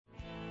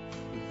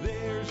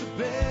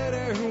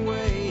better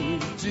way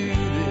to do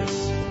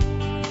this.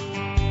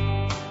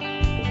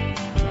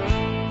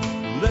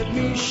 Let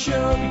me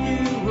show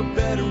you a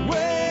better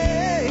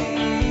way.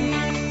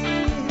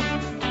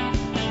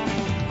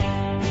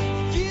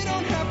 You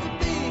don't have to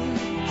be.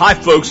 Hi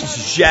folks, this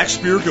is Jack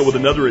Spirko with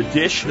another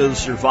edition of the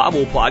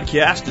Survival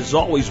Podcast. As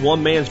always,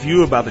 one man's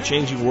view about the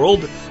changing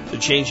world, the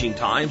changing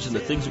times, and the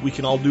things that we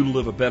can all do to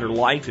live a better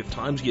life if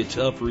times get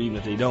tough or even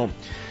if they don't.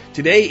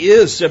 Today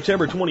is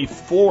September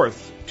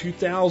 24th,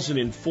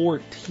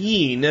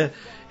 2014,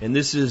 and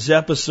this is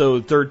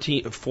episode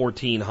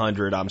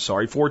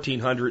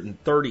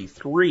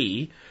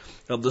 1433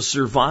 of the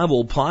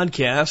Survival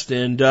Podcast.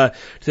 And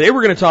today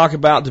we're going to talk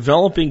about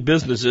developing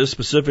businesses,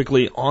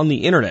 specifically on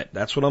the internet.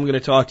 That's what I'm going to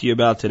talk to you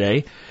about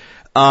today.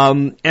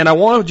 And I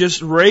want to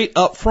just right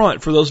up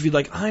front, for those of you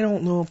like, I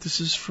don't know if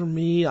this is for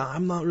me,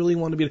 I'm not really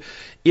want to be.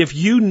 If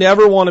you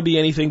never want to be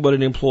anything but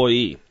an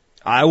employee,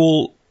 I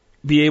will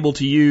be able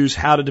to use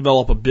how to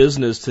develop a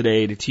business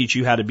today to teach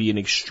you how to be an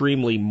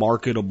extremely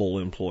marketable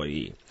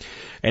employee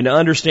and to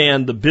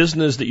understand the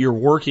business that you're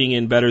working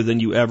in better than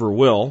you ever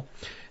will.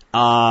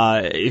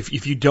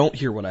 If you don't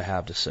hear what I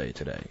have to say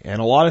today,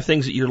 and a lot of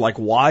things that you're like,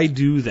 why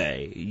do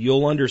they?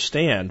 You'll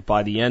understand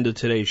by the end of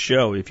today's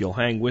show if you'll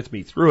hang with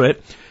me through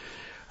it.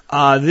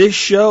 This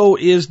show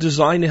is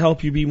designed to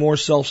help you be more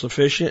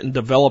self-sufficient and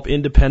develop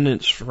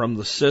independence from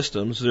the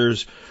systems.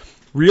 There's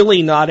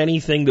really not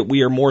anything that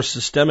we are more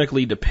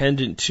systemically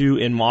dependent to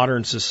in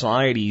modern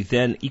society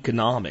than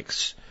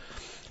economics.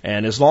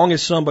 And as long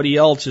as somebody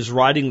else is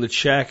writing the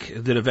check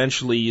that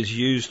eventually is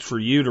used for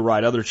you to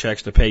write other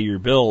checks to pay your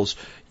bills,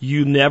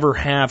 you never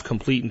have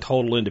complete and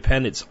total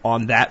independence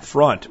on that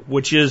front,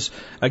 which is,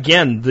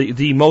 again,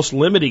 the most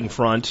limiting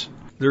front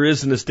there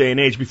is in this day and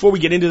age. Before we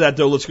get into that,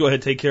 though, let's go ahead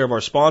and take care of our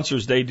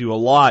sponsors. They do a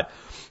lot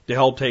to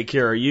help take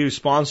care of you.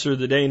 Sponsor of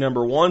the day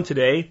number one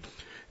today,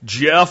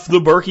 Jeff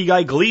the Berkey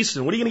Guy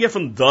Gleason. What are you going to get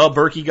from the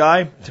Berkey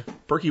Guy?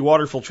 Berkey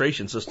Water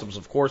Filtration Systems,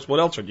 of course. What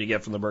else are you going to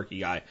get from the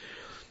Berkey Guy?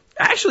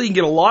 Actually, you can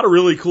get a lot of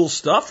really cool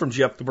stuff from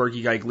Jeff the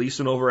Berkey Guy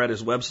Gleason over at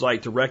his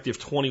website,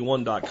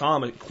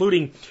 directive21.com,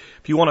 including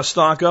if you want to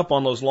stock up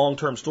on those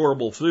long-term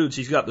storable foods.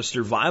 He's got the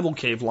Survival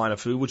Cave line of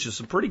food, which is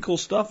some pretty cool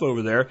stuff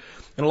over there,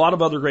 and a lot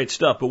of other great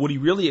stuff. But what he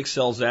really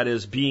excels at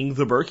is being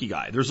the Berkey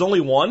Guy. There's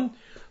only one.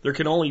 There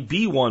can only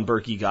be one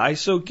Berkey Guy,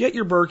 so get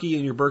your Berkey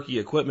and your Berkey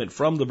equipment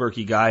from the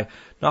Berkey Guy,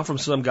 not from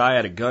some guy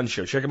at a gun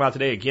show. Check him out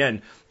today.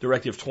 Again,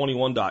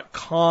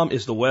 directive21.com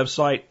is the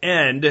website,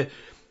 and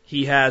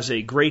he has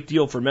a great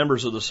deal for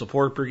members of the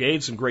support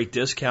brigade, some great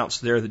discounts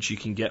there that you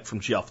can get from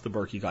Jeff the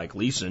Berkey Guy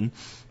Gleason.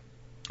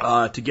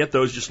 To get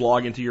those, just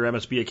log into your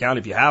MSB account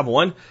if you have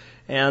one,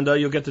 and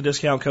you'll get the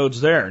discount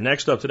codes there.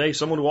 Next up today,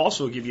 someone who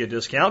also will give you a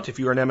discount if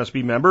you're an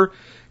MSB member,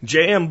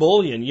 JM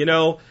Bullion. You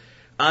know,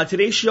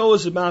 today's show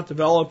is about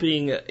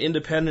developing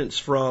independence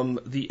from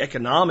the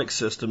economic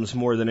systems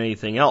more than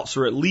anything else,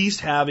 or at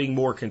least having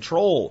more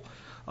control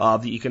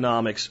of the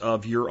economics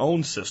of your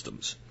own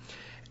systems.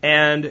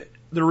 And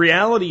the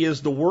reality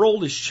is the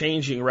world is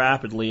changing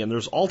rapidly, and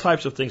there's all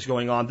types of things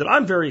going on that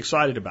I'm very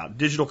excited about,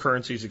 digital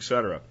currencies,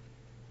 etc.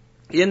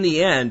 In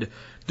the end,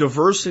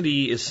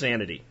 diversity is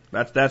sanity.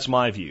 That's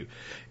my view.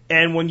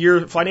 And when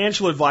your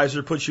financial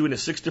advisor puts you into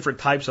 6 different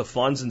types of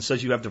funds and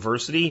says you have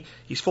diversity,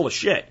 he's full of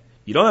shit.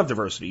 You don't have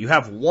diversity. You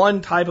have one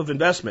type of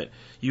investment.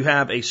 You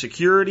have a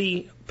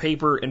security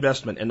paper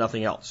investment and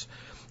nothing else.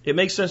 It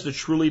makes sense to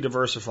truly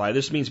diversify.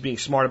 This means being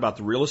smart about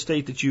the real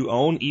estate that you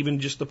own, even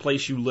just the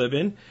place you live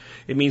in.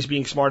 It means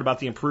being smart about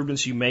the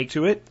improvements you make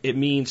to it. It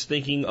means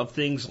thinking of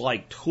things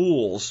like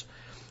tools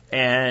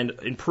and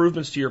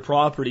improvements to your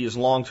property as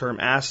long-term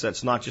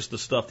assets, not just the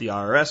stuff the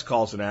IRS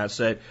calls an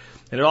asset.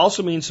 And it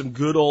also means some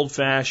good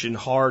old-fashioned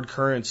hard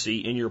currency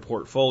in your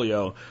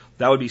portfolio.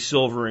 That would be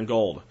silver and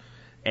gold.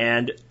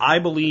 And I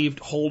believed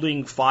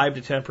holding 5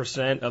 to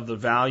 10% of the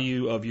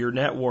value of your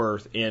net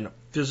worth in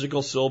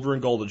physical silver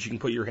and gold that you can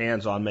put your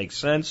hands on makes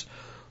sense.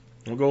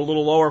 We'll go a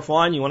little lower,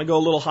 fine. You want to go a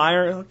little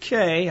higher?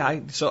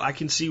 Okay, so I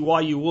can see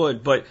why you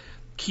would. But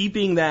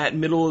keeping that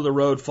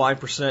middle-of-the-road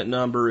 5%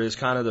 number is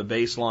kind of the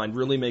baseline.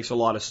 Really makes a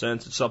lot of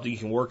sense. It's something you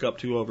can work up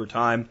to over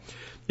time.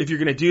 If you're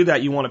going to do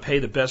that, you want to pay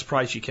the best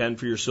price you can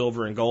for your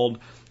silver and gold.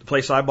 The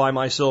place I buy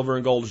my silver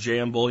and gold is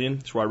JM Bullion.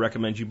 That's where I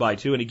recommend you buy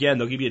too. And again,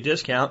 they'll give you a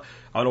discount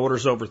on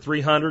orders over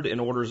 $300 and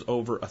orders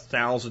over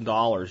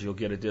 $1,000. You'll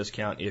get a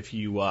discount if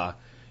you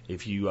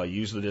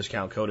use the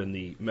discount code in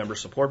the Member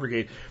Support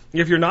Brigade.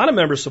 If you're not a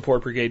Member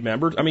Support Brigade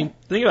member, I mean,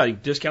 think about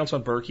it. Discounts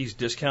on Berkeys,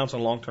 discounts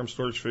on long-term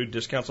storage food,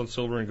 discounts on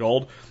silver and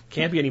gold.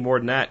 Can't be any more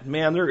than that.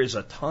 Man, there is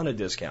a ton of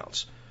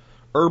discounts.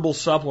 Herbal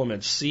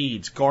supplements,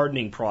 seeds,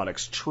 gardening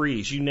products,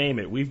 trees, you name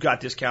it. We've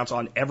got discounts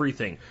on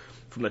everything,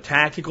 from the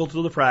tactical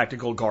to the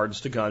practical,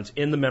 gardens to guns,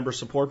 in the Member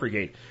Support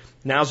Brigade.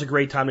 Now's a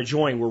great time to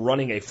join. We're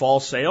running a fall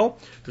sale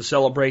to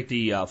celebrate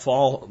the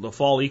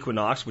fall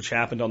equinox, which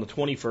happened on the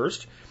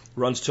 21st.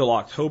 Runs till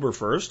October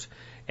 1st.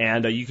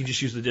 And you can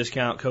just use the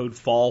discount code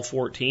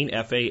FALL14,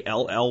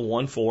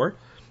 FALL14.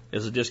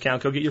 is a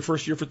discount. Go get your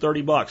first year for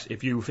 $30.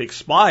 If you've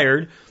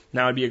expired,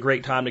 now would be a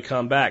great time to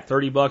come back.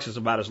 $30 is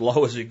about as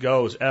low as it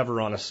goes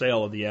ever on a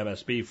sale of the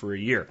MSB for a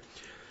year.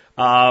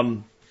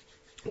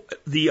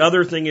 The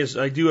other thing is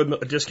I do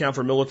a discount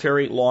for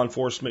military, law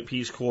enforcement,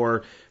 Peace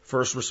Corps,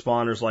 first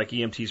responders like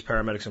EMTs,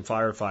 paramedics, and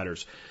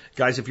firefighters.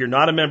 Guys, if you're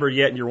not a member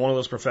yet and you're one of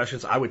those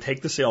professions, I would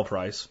take the sale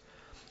price.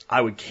 I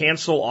would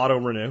cancel auto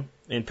renew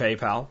in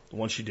PayPal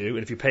once you do.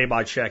 And if you pay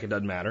by check, it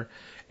doesn't matter.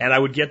 And I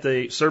would get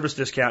the service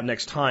discount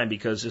next time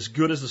because as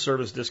good as the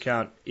service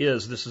discount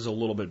is, this is a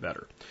little bit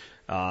better.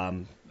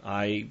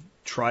 I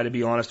try to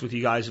be honest with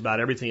you guys about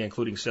everything,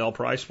 including sale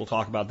price. We'll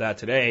talk about that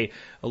today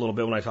a little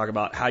bit when I talk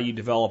about how you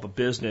develop a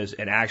business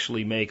and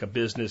actually make a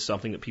business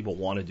something that people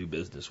want to do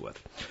business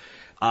with.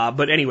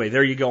 But anyway,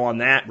 there you go on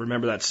that.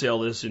 Remember that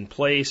sale is in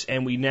place.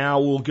 And we now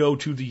will go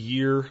to the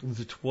year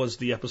that was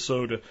the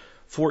episode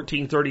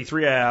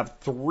 1433. I have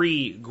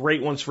 3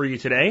 great ones for you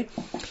today.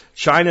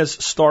 China's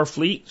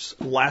Starfleet's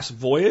last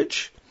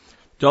voyage,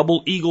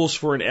 Double Eagles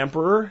for an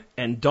Emperor,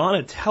 and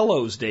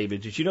Donatello's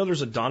David. Did you know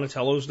there's a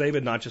Donatello's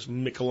David, not just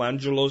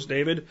Michelangelo's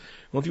David?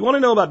 Well, if you want to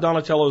know about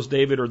Donatello's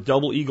David or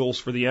Double Eagles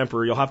for the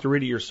Emperor, you'll have to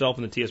read it yourself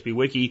in the TSB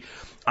Wiki.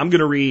 I'm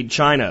going to read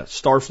China,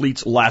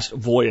 Starfleet's last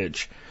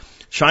voyage.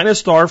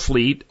 China's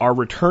Starfleet are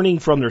returning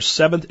from their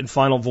 7th and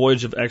final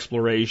voyage of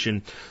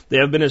exploration. They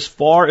have been as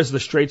far as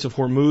the Straits of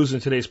Hormuz in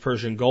today's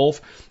Persian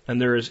Gulf,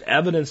 and there is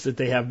evidence that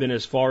they have been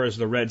as far as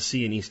the Red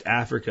Sea in East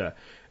Africa.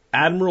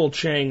 Admiral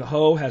Chang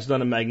Ho has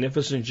done a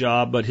magnificent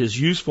job, but his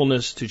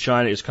usefulness to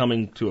China is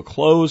coming to a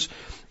close.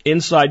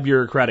 Inside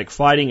bureaucratic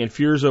fighting and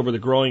fears over the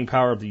growing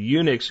power of the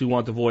eunuchs who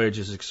want the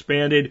voyages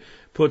expanded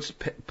puts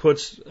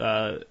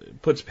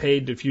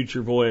paid to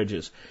future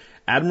voyages.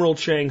 Admiral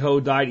Chang Ho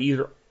died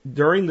either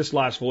during this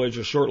last voyage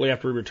or shortly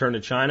after he returned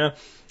to China.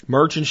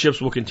 Merchant ships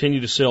will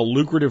continue to sail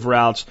lucrative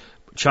routes.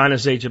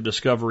 China's age of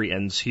discovery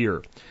ends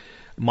here.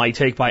 My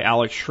take by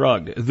Alex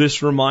Shrugged.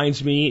 This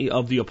reminds me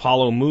of the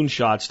Apollo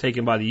moonshots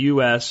taken by the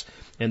U.S.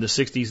 in the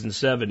 60s and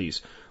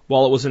 70s.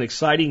 While it was an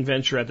exciting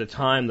venture at the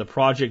time, the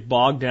project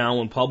bogged down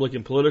when public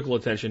and political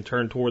attention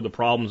turned toward the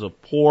problems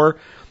of poor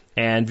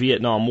and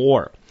Vietnam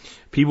War.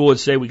 People would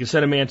say we can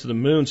send a man to the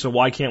moon, so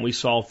why can't we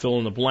solve fill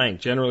in the blank?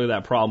 Generally,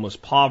 that problem was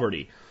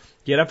poverty.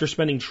 Yet after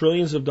spending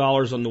trillions of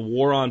dollars on the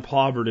war on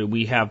poverty,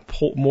 we have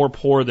more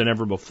poor than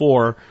ever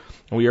before,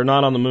 and we are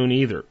not on the moon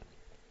either.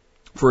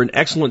 For an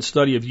excellent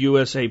study of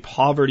USA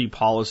poverty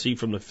policy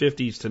from the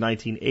 50s to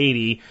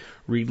 1980,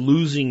 read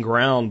Losing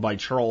Ground by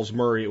Charles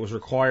Murray. It was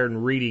required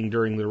in reading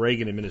during the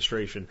Reagan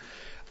administration.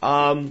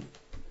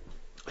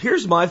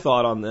 Here's my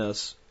thought on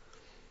this.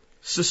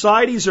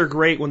 Societies are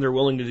great when they're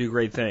willing to do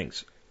great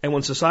things. And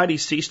when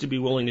societies cease to be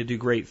willing to do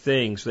great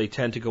things, they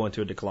tend to go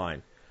into a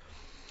decline.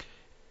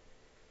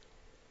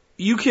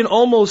 You can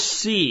almost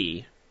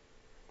see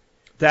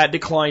that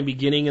decline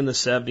beginning in the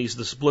 70s,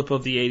 the split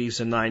of the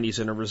 80s and 90s,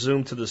 and a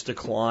resume to this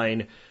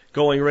decline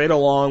going right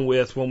along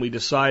with when we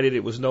decided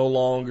it was no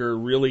longer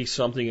really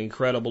something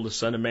incredible to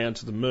send a man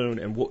to the moon,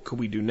 and what could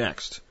we do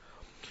next?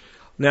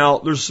 Now,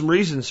 there's some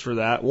reasons for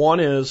that. One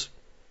is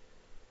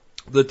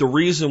that the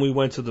reason we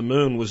went to the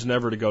moon was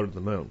never to go to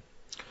the moon.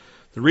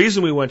 The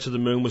reason we went to the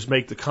moon was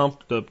make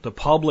the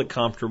public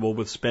comfortable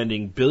with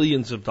spending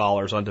billions of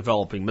dollars on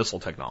developing missile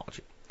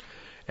technology.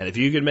 And if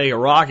you can make a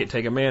rocket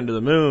take a man to the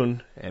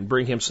moon and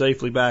bring him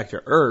safely back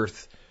to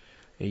Earth,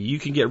 you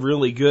can get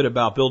really good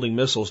about building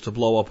missiles to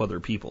blow up other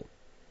people.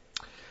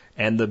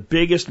 And the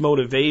biggest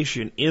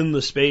motivation in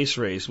the space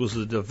race was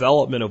the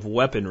development of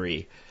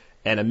weaponry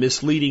and a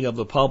misleading of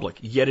the public,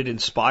 yet it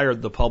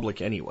inspired the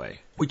public anyway.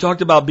 We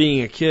talked about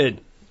being a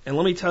kid, and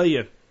let me tell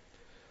you,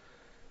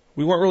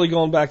 we weren't really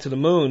going back to the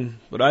moon,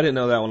 but I didn't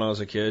know that when I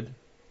was a kid.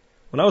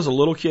 When I was a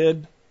little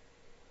kid,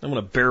 I'm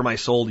going to bare my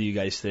soul to you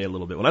guys today a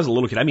little bit. When I was a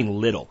little kid, I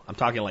mean little. I'm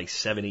talking like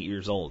 7, 8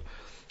 years old.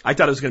 I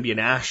thought I was going to be an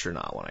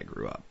astronaut when I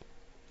grew up.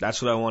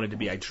 That's what I wanted to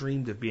be. I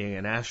dreamed of being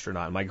an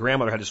astronaut. My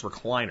grandmother had this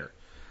recliner,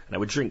 and I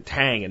would drink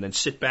Tang and then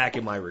sit back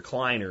in my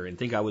recliner and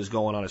think I was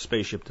going on a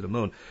spaceship to the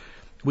moon.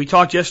 We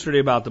talked yesterday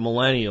about the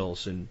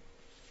millennials and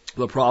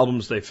the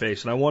problems they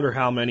face, and I wonder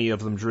how many of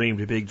them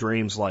dreamed big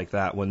dreams like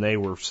that when they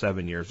were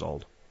 7 years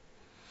old.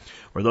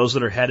 Or those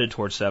that are headed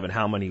towards 7,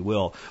 how many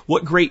will?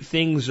 What great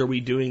things are we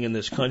doing in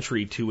this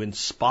country to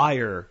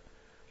inspire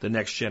the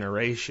next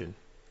generation?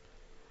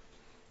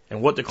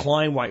 And what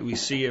decline might we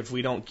see if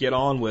we don't get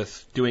on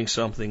with doing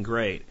something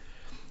great?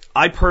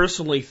 I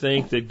personally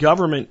think that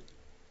government,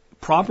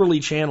 properly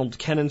channeled,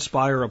 can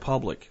inspire a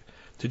public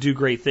to do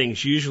great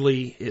things.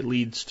 Usually it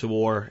leads to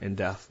war and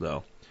death,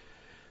 though.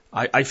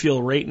 I feel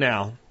right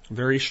now,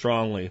 very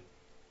strongly,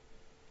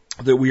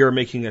 that we are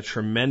making a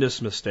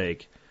tremendous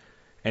mistake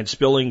and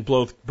spilling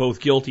both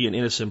guilty and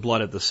innocent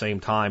blood at the same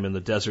time in the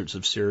deserts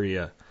of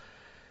Syria.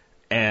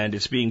 And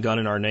it's being done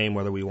in our name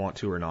whether we want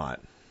to or not.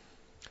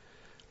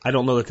 I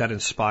don't know that that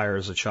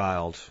inspires a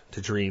child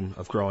to dream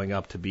of growing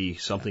up to be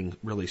something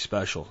really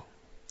special.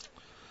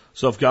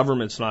 So if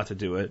government's not to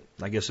do it,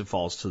 I guess it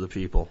falls to the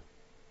people.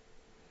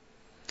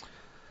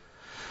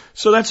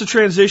 So that's a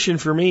transition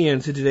for me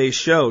into today's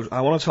show. I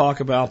want to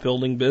talk about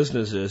building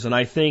businesses, and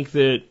I think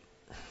that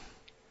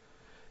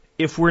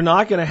if we're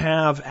not going to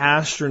have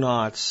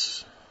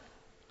astronauts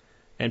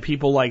and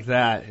people like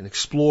that and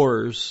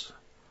explorers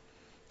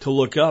to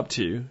look up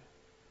to,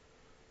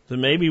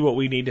 then maybe what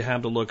we need to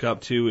have to look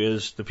up to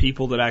is the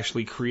people that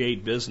actually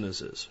create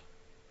businesses.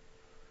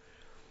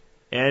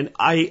 And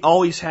I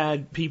always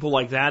had people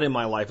like that in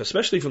my life,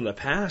 especially from the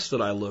past,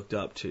 that I looked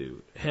up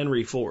to.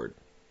 Henry Ford,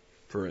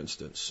 for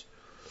instance.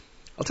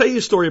 I'll tell you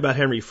a story about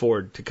Henry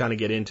Ford to kind of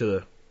get into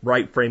the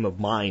right frame of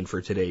mind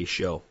for today's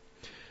show,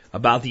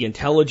 about the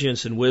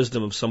intelligence and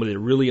wisdom of somebody that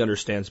really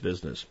understands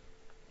business.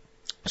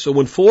 So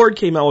when Ford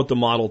came out with the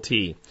Model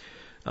T,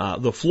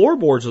 the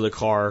floorboards of the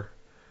car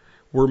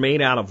were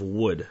made out of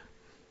wood.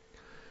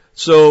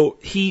 So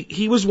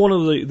he was one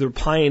of the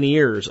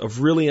pioneers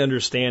of really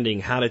understanding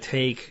how to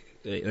take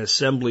an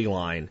assembly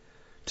line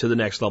to the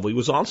next level. He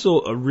was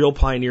also a real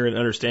pioneer in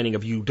understanding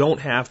of you don't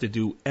have to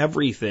do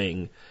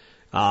everything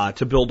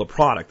to build a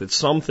product, that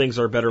some things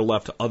are better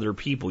left to other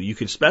people. You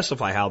can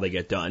specify how they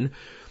get done,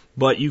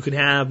 but you can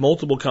have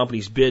multiple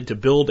companies bid to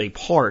build a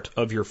part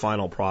of your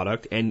final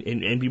product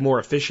and be more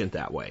efficient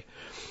that way,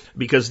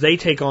 because they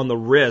take on the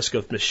risk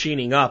of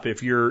machining up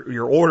if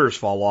your orders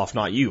fall off,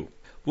 not you.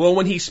 Well,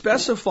 when he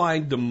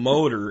specified the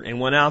motor and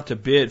went out to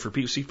bid for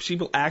people, see,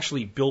 people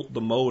actually built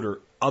the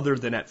motor other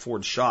than at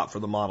Ford's shop for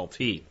the Model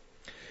T.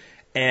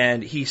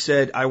 And he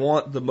said, I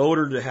want the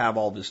motor to have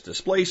all this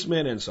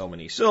displacement and so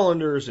many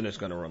cylinders, and it's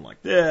going to run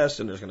like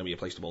this, and there's going to be a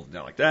place to bolt it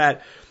down like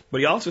that.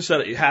 But he also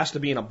said it has to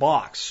be in a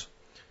box.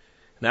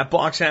 And that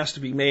box has to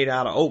be made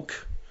out of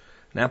oak.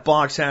 And that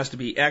box has to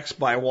be X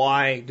by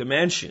Y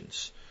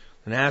dimensions.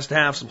 And it has to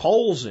have some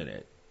holes in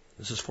it.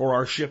 This is for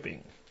our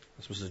shipping.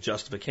 This was the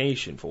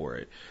justification for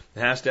it.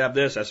 It has to have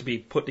this, has to be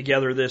put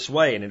together this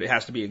way, and it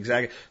has to be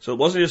exact. So it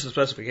wasn't just a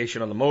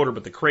specification on the motor,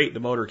 but the crate, the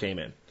motor came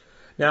in.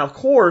 Now, of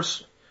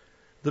course,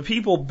 the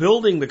people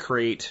building the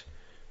crate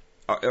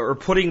or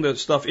putting the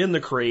stuff in the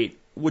crate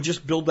would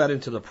just build that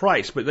into the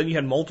price. But then you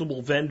had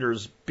multiple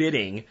vendors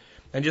bidding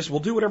and just, we'll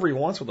do whatever he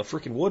wants with the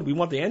freaking wood. We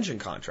want the engine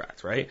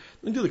contract, right?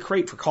 Then do the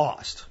crate for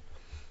cost.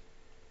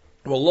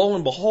 Well, lo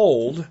and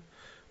behold,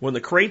 when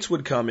the crates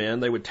would come in,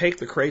 they would take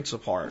the crates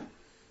apart.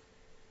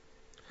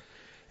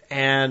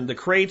 And the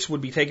crates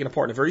would be taken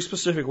apart in a very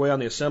specific way on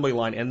the assembly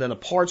line, and then the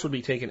parts would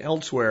be taken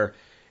elsewhere,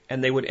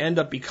 and they would end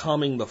up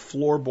becoming the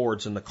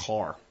floorboards in the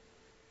car.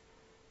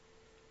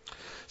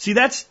 See,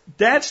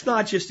 that's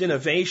not just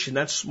innovation,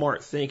 that's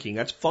smart thinking,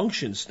 that's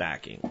function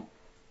stacking.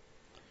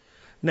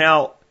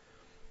 Now,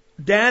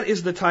 that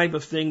is the type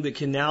of thing that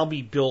can now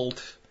be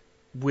built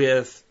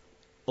with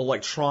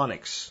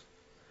electronics,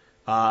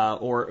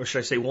 or should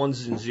I say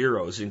ones and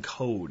zeros in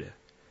code.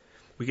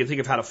 We can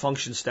think of how to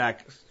function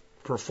stack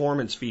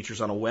performance features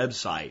on a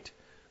website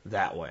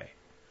that way.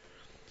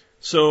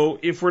 So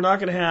if we're not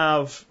going to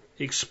have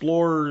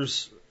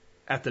explorers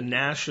at the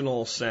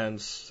national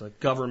sense, the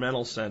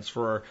governmental sense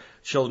for our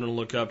children to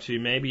look up to,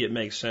 maybe it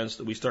makes sense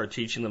that we start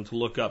teaching them to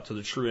look up to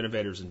the true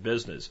innovators in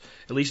business,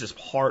 at least as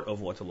part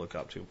of what to look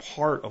up to,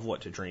 part of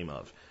what to dream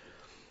of.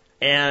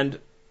 And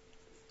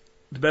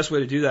the best way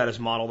to do that is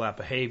model that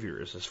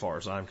behavior, as far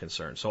as I'm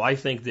concerned. So I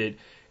think that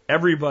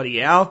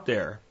everybody out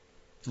there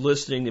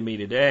listening to me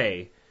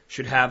today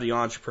should have the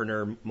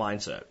entrepreneur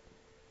mindset.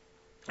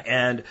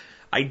 And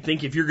I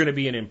think if you're going to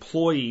be an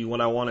employee,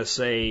 what I want to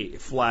say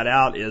flat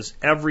out is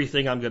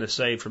everything I'm going to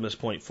say from this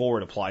point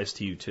forward applies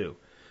to you too.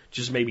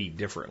 Just maybe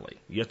differently.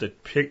 You have to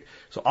pick.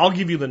 So I'll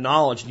give you the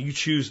knowledge and you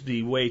choose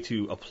the way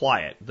to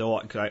apply it. Though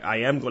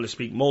I am going to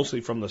speak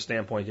mostly from the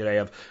standpoint today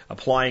of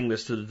applying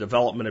this to the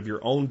development of your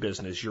own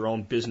business, your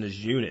own business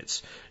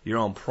units, your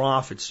own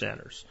profit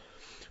centers.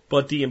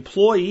 But the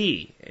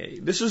employee,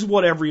 this is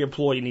what every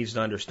employee needs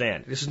to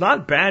understand. This is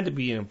not bad to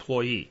be an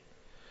employee,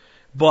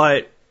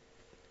 but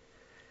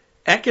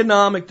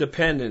economic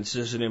dependence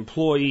as an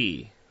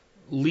employee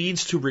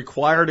leads to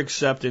required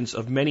acceptance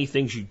of many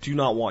things you do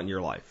not want in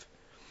your life.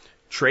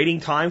 Trading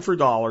time for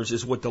dollars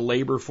is what the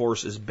labor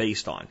force is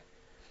based on.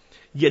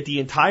 Yet the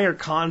entire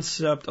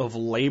concept of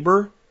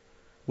labor,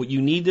 what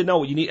you need to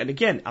know, and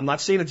again, I'm not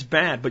saying it's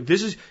bad, but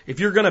this is, if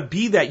you're going to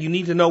be that, you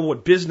need to know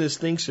what business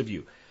thinks of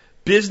you.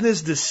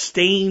 Business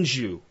disdains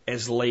you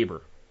as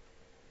labor.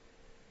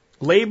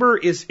 Labor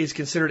is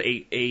considered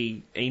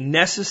a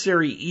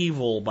necessary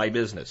evil by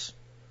business.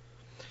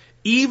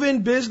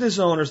 Even business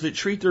owners that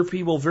treat their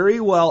people very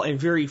well and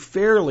very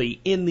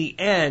fairly, in the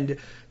end,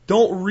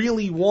 don't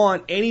really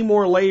want any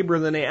more labor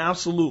than they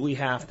absolutely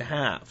have to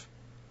have.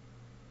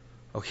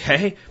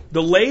 Okay?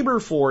 The labor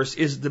force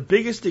is the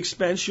biggest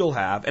expense you'll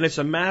have, and it's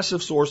a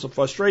massive source of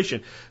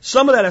frustration.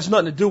 Some of that has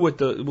nothing to do with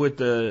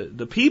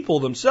the people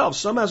themselves.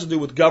 Some has to do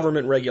with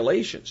government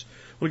regulations.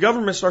 When the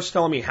government starts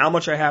telling me how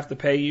much I have to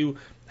pay you,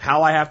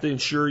 how I have to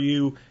insure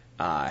you,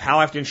 how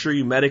I have to insure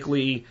you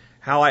medically,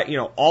 how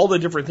all the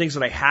different things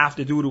that I have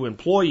to do to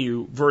employ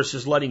you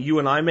versus letting you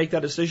and I make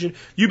that decision,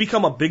 you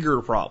become a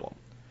bigger problem.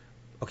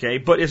 Okay?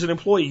 But as an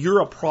employee, you're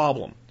a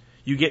problem.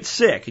 You get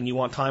sick and you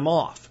want time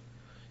off.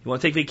 You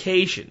want to take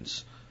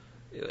vacations.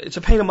 It's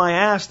a pain in my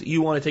ass that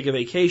you want to take a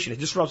vacation. It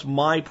disrupts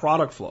my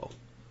product flow.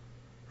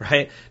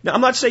 Right? Now,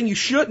 I'm not saying you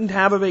shouldn't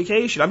have a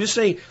vacation. I'm just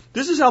saying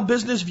this is how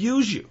business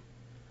views you.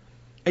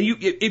 And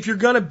if you're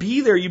going to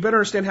be there, you better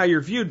understand how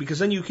you're viewed, because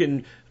then you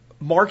can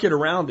market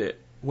around it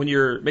when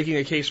you're making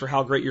a case for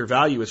how great your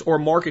value is, or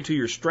market to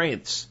your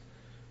strengths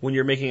when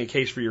you're making a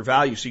case for your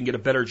value so you can get a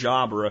better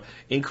job or an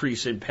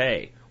increase in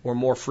pay or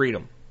more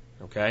freedom.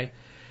 Okay?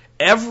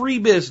 Every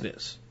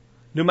business,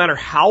 no matter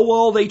how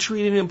well they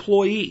treat an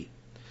employee,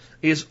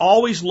 is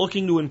always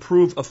looking to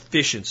improve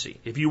efficiency.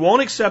 If you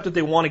won't accept that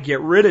they want to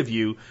get rid of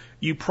you,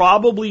 you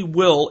probably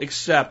will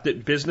accept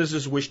that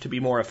businesses wish to be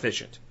more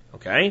efficient.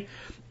 Okay?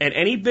 And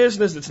any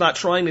business that's not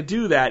trying to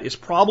do that is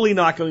probably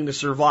not going to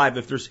survive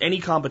if there's any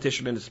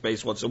competition in the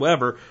space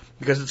whatsoever,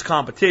 because its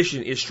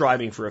competition is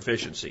striving for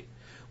efficiency.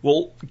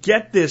 Well,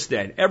 get this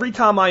then. Every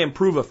time I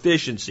improve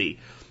efficiency,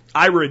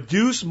 I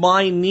reduce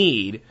my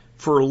need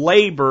for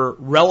labor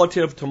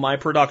relative to my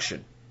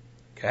production.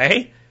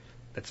 Okay?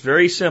 That's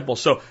very simple.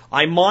 So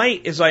I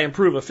might, as I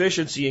improve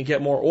efficiency and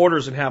get more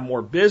orders and have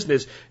more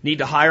business, need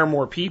to hire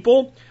more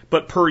people,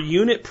 but per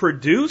unit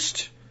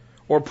produced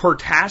or per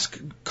task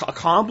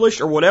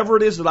accomplished or whatever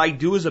it is that I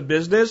do as a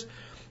business,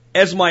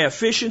 as my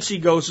efficiency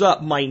goes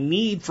up, my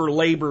need for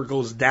labor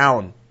goes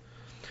down.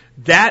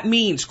 That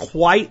means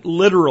quite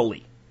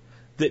literally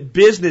that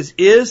business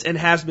is and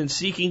has been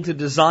seeking to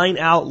design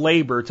out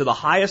labor to the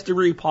highest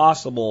degree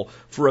possible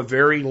for a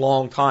very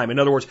long time. In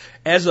other words,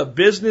 as a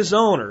business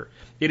owner,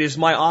 it is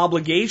my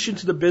obligation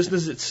to the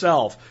business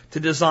itself to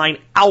design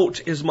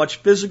out as much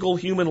physical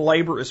human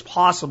labor as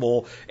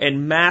possible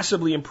and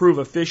massively improve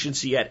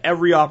efficiency at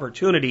every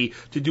opportunity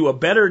to do a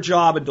better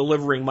job in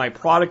delivering my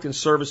product and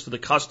service to the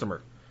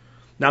customer.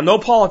 Now, no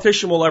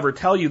politician will ever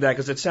tell you that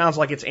because it sounds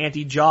like it's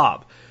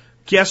anti-job.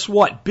 Guess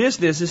what?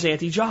 Business is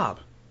anti-job.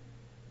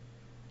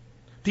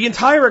 The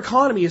entire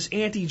economy is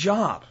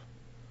anti-job.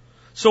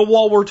 So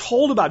while we're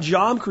told about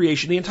job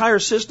creation, the entire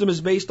system is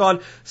based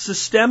on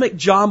systemic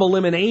job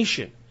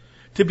elimination.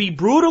 To be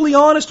brutally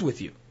honest with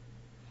you,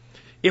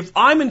 if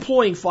I'm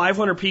employing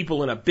 500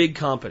 people in a big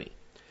company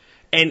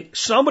and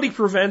somebody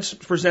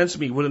presents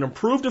me with an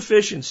improved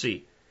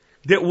efficiency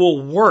that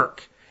will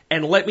work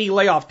and let me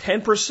lay off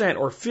 10%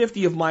 or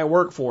 50 of my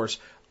workforce,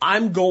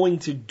 I'm going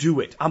to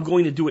do it. I'm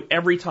going to do it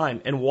every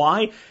time. And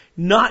why?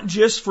 Not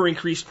just for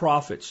increased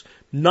profits,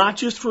 not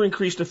just for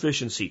increased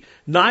efficiency,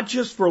 not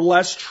just for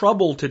less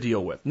trouble to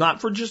deal with, not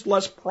for just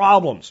less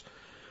problems,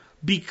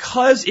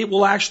 because it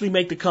will actually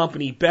make the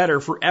company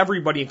better for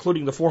everybody,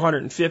 including the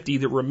 450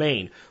 that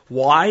remain.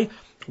 Why?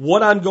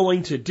 What I'm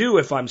going to do,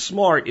 if I'm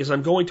smart, is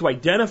I'm going to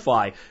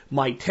identify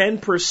my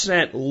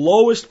 10%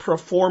 lowest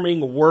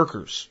performing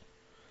workers,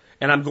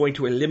 and I'm going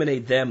to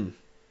eliminate them.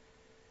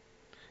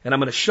 And I'm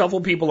going to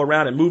shuffle people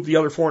around and move the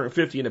other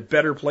 450 into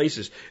better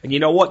places. And you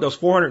know what? Those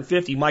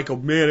 450 might go,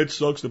 man, it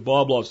sucks that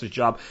Bob lost his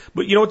job.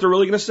 But you know what they're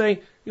really going to say?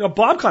 You know,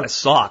 Bob kind of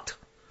sucked.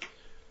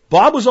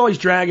 Bob was always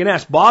dragging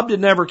ass. Bob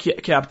never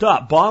kept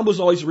up. Bob was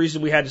always the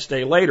reason we had to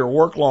stay later,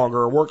 work longer,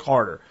 or work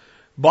harder.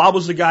 Bob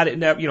was the guy that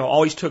never,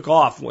 always took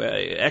off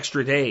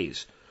extra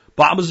days.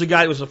 Bob was the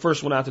guy that was the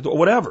first one out the door,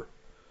 whatever.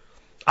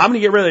 I'm going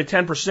to get rid of the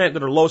 10%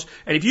 that are lowest.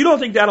 And if you don't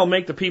think that'll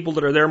make the people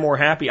that are there more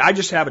happy, I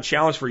just have a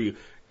challenge for you.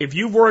 If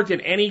you've worked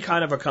in any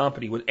kind of a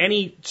company with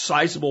any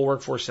sizable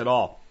workforce at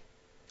all,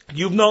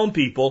 you've known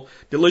people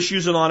that, let's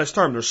use an honest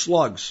term, they're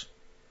slugs.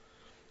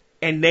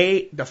 And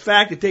the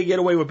fact that they get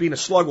away with being a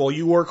slug while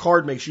you work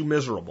hard makes you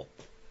miserable.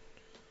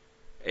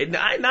 It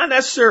not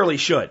necessarily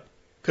should.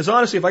 Because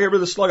honestly, if I get rid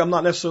of the slug, I'm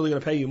not necessarily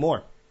going to pay you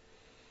more.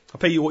 I'll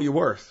pay you what you're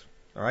worth.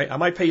 All right? I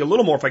might pay you a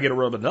little more if I get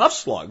rid of enough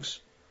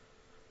slugs.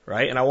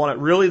 Right? And I want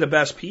really the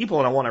best people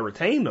and I want to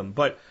retain them.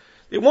 But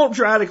it won't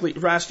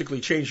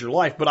drastically change your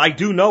life, but I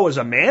do know as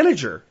a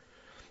manager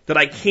that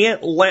I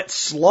can't let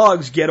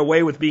slugs get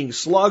away with being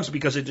slugs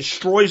because it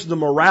destroys the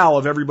morale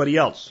of everybody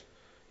else.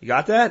 You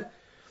got that?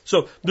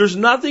 So there's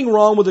nothing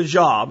wrong with a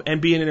job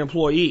and being an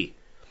employee.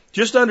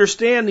 Just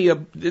understand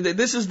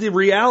this is the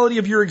reality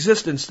of your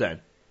existence then.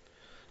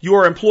 You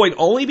are employed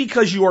only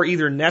because you are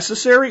either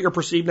necessary or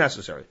perceived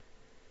necessary.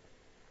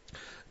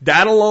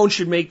 That alone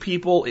should make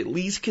people at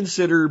least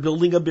consider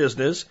building a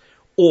business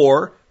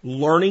or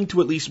learning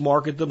to at least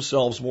market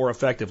themselves more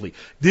effectively.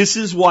 This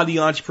is why the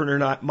entrepreneur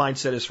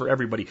mindset is for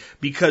everybody,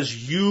 because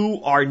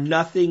you are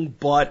nothing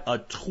but a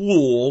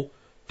tool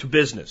to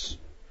business.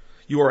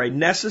 You are a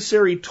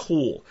necessary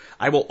tool.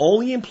 I will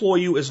only employ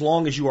you as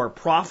long as you are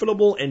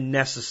profitable and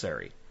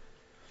necessary.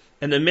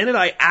 And the minute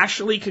I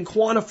actually can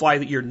quantify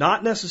that you're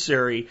not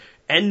necessary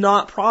and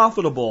not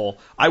profitable,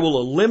 I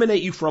will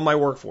eliminate you from my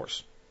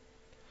workforce.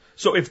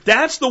 So if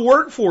that's the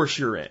workforce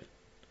you're in,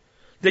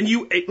 then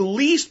you at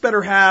least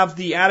better have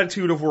the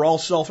attitude of we're all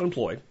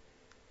self-employed.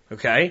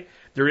 Okay?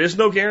 There is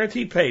no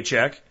guaranteed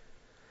paycheck.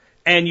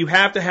 And you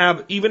have to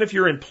have, even if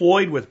you're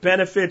employed with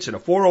benefits and a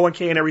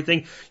 401k and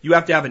everything, you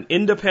have to have an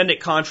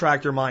independent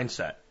contractor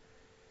mindset.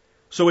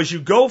 So as you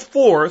go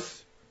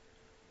forth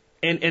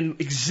and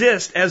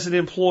exist as an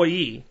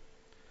employee,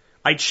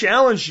 I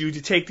challenge you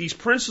to take these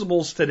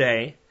principles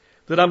today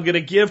that I'm going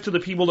to give to the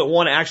people that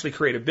want to actually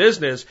create a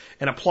business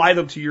and apply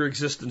them to your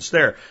existence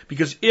there.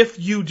 Because if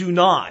you do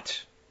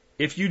not,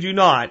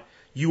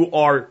 you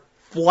are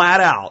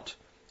flat out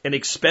an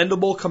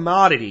expendable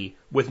commodity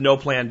with no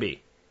plan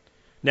B.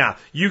 Now,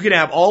 you can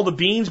have all the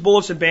beans,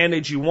 bullets, and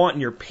band-aids you want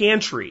in your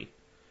pantry,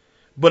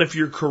 but if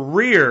your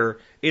career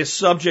is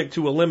subject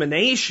to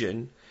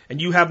elimination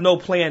and you have no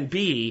plan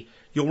B,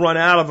 you'll run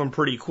out of them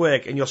pretty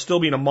quick and you'll still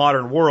be in a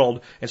modern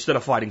world instead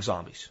of fighting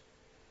zombies.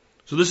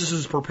 So this is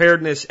as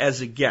preparedness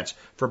as it gets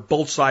for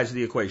both sides of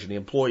the equation, the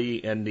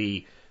employee and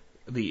the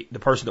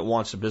person that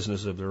wants a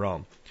business of their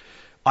own.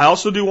 I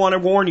also do want to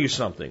warn you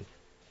something.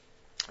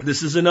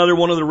 This is another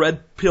one of the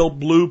red pill,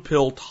 blue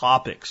pill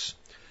topics.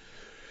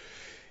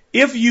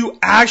 If you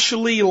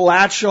actually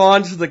latch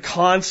on to the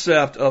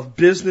concept of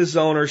business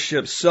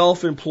ownership,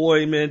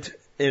 self-employment,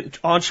 and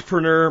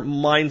entrepreneur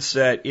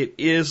mindset, it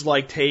is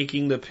like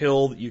taking the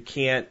pill that you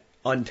can't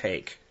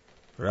untake,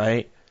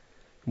 right?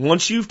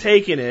 Once you've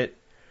taken it,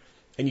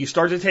 and you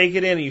start to take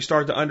it in and you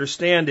start to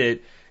understand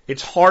it,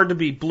 it's hard to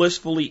be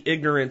blissfully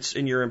ignorant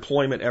in your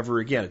employment ever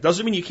again. It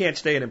doesn't mean you can't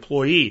stay an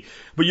employee,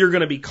 but you're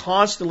going to be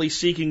constantly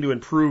seeking to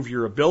improve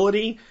your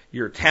ability,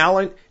 your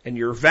talent, and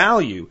your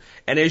value.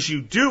 And as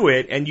you do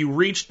it and you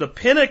reach the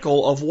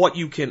pinnacle of what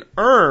you can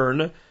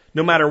earn,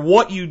 no matter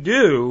what you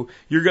do,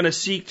 you're going to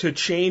seek to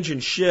change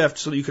and shift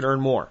so that you can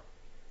earn more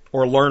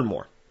or learn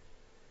more.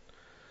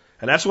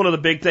 And that's one of the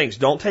big things.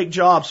 Don't take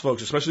jobs,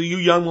 folks, especially you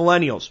young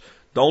millennials.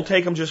 Don't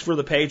take them just for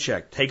the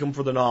paycheck. Take them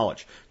for the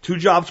knowledge. 2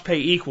 jobs pay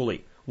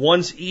equally.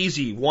 One's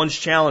easy, one's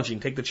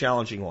challenging. Take the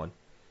challenging one.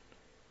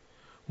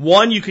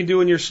 One you can do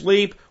in your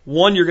sleep.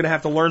 One you're going to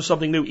have to learn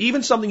something new,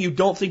 even something you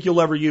don't think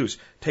you'll ever use.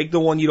 Take the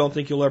one you don't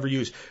think you'll ever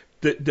use.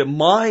 The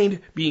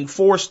mind being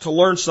forced to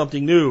learn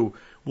something new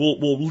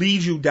will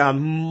lead you down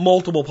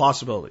multiple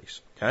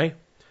possibilities. Okay?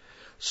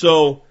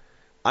 So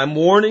I'm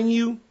warning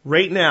you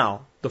right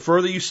now, the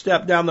further you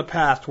step down the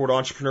path toward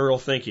entrepreneurial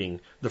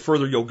thinking, the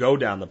further you'll go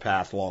down the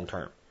path long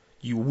term.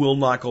 You will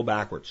not go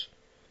backwards.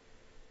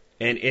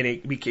 And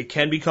it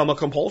can become a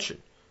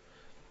compulsion.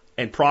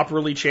 And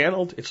properly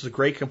channeled, it's a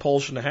great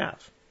compulsion to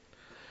have.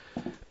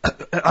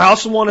 I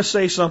also want to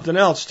say something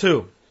else,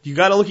 too. You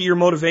got to look at your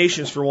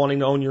motivations for wanting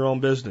to own your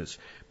own business.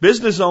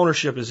 Business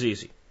ownership is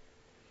easy.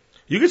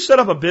 You could set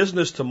up a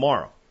business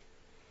tomorrow.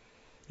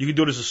 You can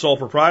do it as a sole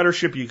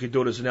proprietorship. You can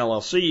do it as an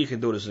LLC. You can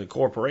do it as a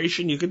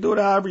corporation. You can do it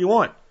however you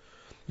want.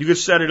 You can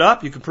set it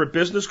up. You can print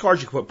business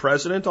cards. You can put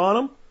president on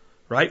them,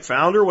 right?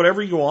 Founder,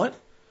 whatever you want.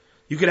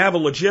 You can have a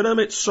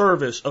legitimate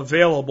service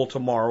available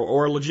tomorrow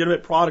or a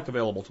legitimate product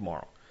available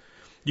tomorrow.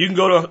 You can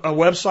go to a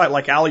website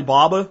like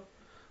Alibaba,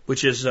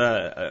 which is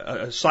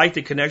a site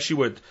that connects you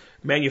with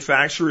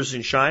manufacturers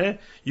in China.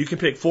 You can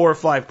pick 4 or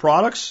 5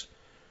 products.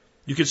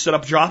 You can set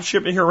up drop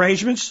shipping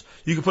arrangements.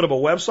 You can put up a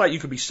website. You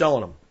could be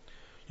selling them.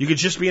 You could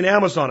just be an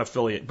Amazon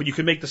affiliate, but you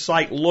can make the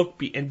site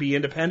look and be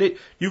independent.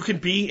 You can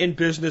be in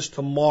business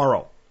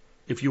tomorrow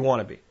if you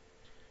want to be.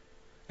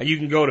 And you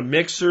can go to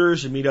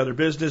mixers and meet other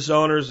business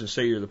owners and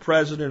say you're the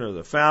president or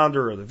the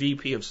founder or the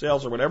VP of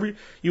sales or whatever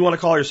you want to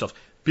call yourself.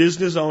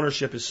 Business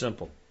ownership is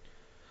simple.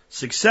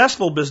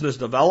 Successful business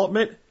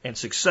development and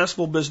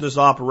successful business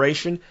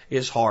operation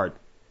is hard.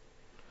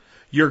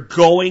 You're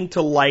going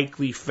to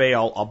likely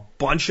fail a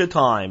bunch of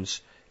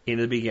times in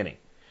the beginning.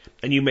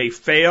 And you may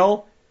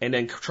fail and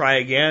then try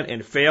again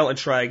and fail and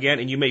try again.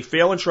 And you may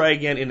fail and try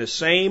again in the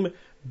same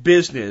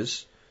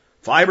business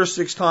 5 or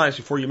 6 times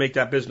before you make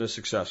that business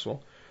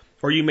successful.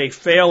 Or you may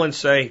fail and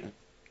say,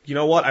 you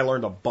know what, I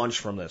learned a bunch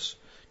from this.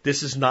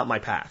 This is not my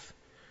path.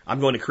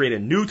 I'm going to create a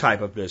new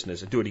type of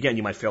business and do it again.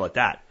 You might fail at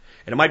that.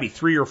 And it might be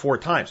 3 or 4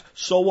 times.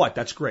 So what?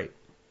 That's great.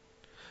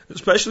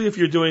 Especially if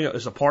you're doing it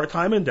as a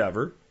part-time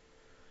endeavor.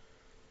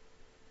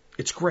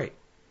 It's great.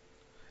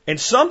 And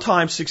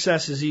sometimes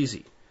success is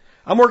easy.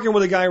 I'm working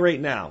with a guy right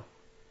now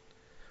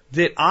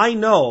that I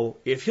know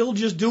if he'll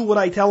just do what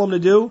I tell him to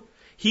do,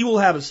 he will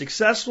have a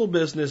successful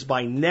business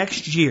by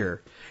next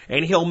year,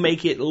 and he'll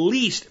make at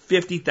least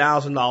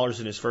 $50,000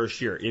 in his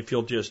first year if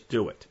he'll just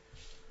do it.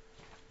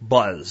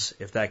 Buzz,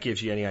 if that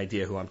gives you any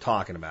idea who I'm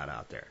talking about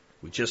out there.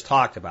 We just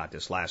talked about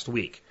this last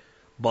week.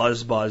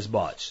 Buzz, buzz,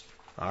 buzz.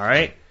 All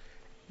right?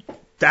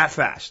 That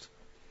fast.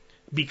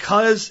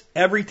 Because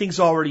everything's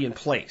already in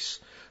place.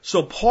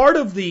 So part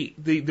of the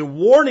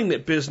warning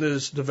that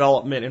business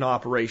development and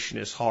operation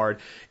is hard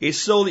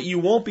is so that you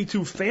won't be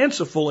too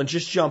fanciful and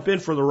just jump in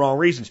for the wrong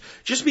reasons.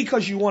 Just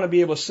because you want to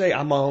be able to say,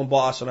 I'm my own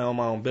boss and I own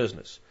my own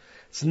business.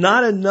 It's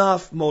not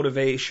enough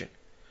motivation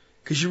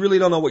because you really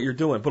don't know what you're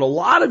doing. But a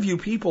lot of you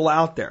people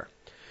out there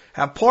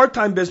have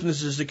part-time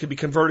businesses that could be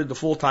converted to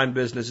full-time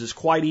businesses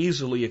quite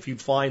easily if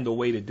you'd find a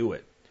way to do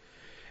it.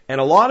 And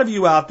a lot of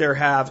you out there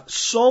have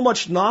so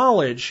much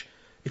knowledge.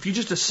 If you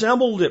just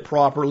assembled it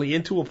properly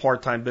into a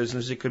part-time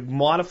business, it could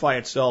modify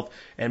itself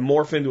and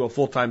morph into a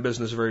full-time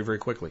business very, very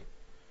quickly.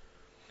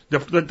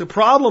 The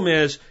problem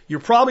is you're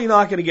probably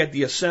not going to get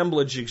the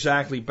assemblage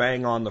exactly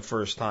bang on the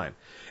first time.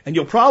 And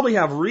you'll probably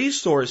have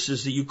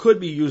resources that you could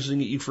be using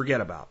that you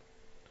forget about.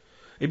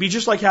 It'd be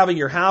just like having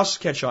your house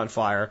catch on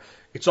fire.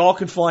 It's all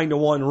confined to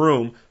one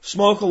room.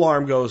 Smoke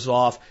alarm goes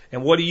off,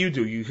 and what do?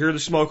 You hear the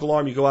smoke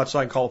alarm, you go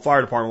outside and call the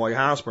fire department while your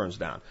house burns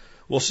down.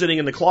 Well, sitting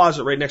in the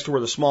closet right next to where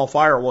the small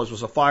fire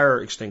was a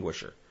fire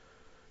extinguisher,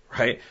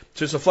 right?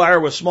 Since the fire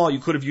was small, you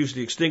could have used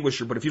the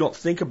extinguisher, but if you don't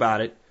think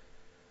about it,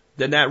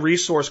 then that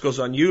resource goes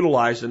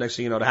unutilized. The next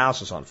thing you know, the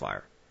house is on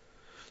fire.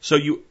 So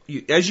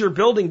as you're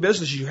building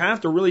business, you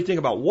have to really think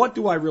about, what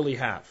do I really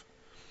have?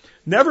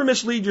 Never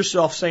mislead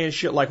yourself saying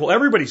shit like, well,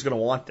 everybody's going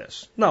to want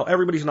this. No,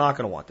 everybody's not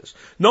going to want this.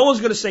 No one's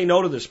going to say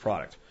no to this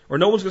product, or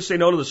no one's going to say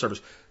no to this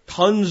service.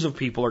 Tons of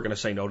people are going to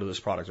say no to this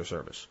product or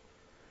service.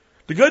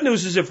 The good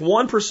news is if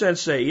 1%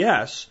 say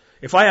yes,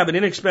 if I have an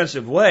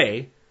inexpensive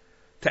way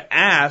to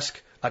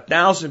ask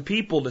 1,000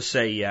 people to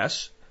say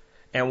yes,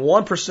 and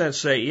 1%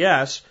 say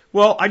yes,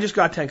 well, I just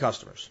got 10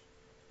 customers.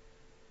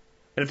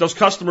 And if those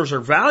customers are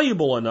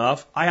valuable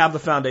enough, I have the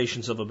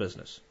foundations of a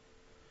business.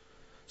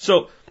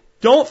 So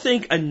don't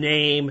think a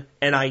name,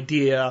 an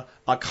idea,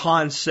 a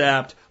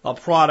concept, a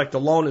product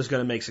alone is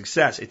going to make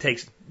success. It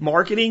takes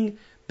marketing,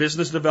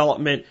 business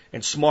development,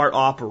 and smart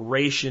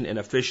operation and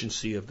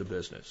efficiency of the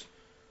business.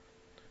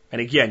 And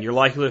again, you're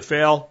likely to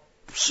fail.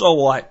 So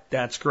what?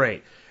 That's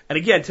great. And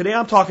again, today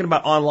I'm talking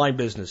about online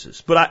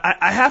businesses. But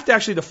I have to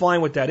actually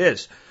define what that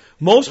is.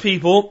 Most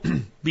people,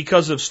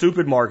 because of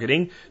stupid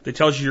marketing that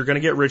tells you you're going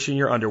to get rich in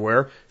your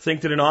underwear,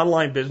 think that an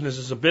online business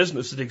is a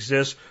business that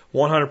exists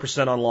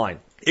 100% online.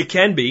 It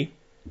can be,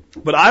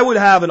 but I would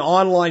have an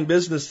online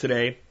business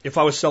today if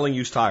I was selling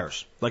used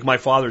tires, like my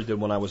father did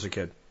when I was a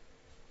kid.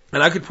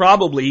 And I could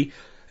probably,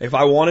 if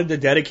I wanted to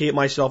dedicate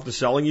myself to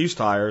selling used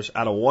tires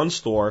out of one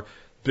store,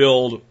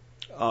 build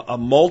a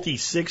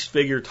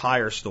multi-six-figure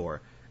tire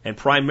store and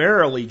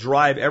primarily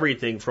drive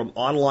everything from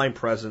online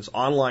presence,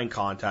 online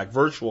contact,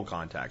 virtual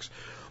contacts.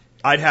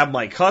 I'd have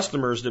my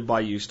customers that buy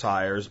used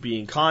tires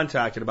being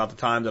contacted about the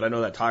time that I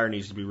know that tire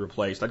needs to be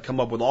replaced. I'd come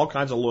up with all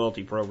kinds of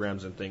loyalty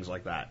programs and things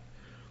like that.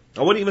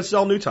 I wouldn't even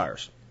sell new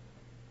tires.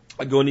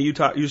 I'd go into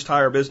used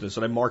tire business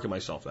and I'd market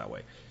myself that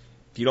way.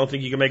 If you don't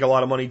think you can make a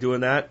lot of money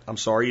doing that, I'm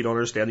sorry, you don't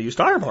understand the used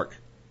tire market.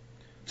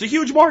 It's a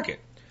huge market.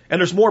 And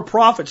there's more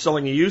profit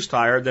selling a used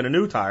tire than a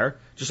new tire,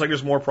 just like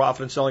there's more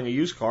profit in selling a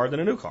used car than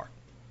a new car.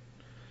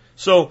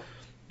 So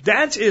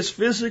that's as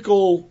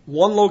physical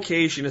one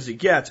location as it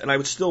gets, and I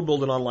would still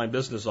build an online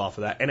business off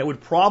of that, and it would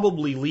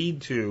probably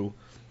lead to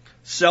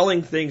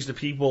selling things to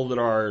people that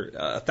are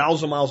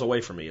 1,000 miles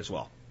away from me as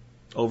well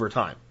over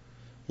time,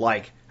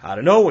 like how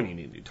to know when you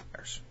need new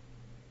tires.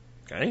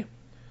 Okay?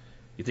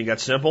 You think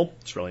that's simple?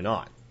 It's really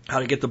not.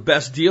 How to get the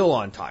best deal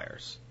on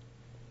tires.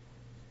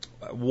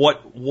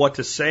 What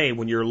to say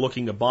when you're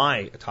looking to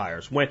buy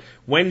tires.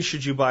 When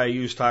should you buy a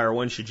used tire?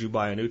 When should you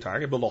buy a new tire? I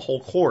can build a whole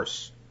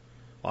course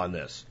on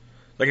this.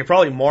 I could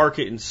probably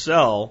market and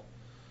sell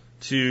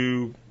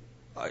to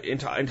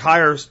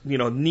entire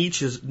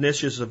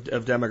niches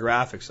of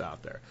demographics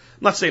out there.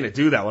 I'm not saying to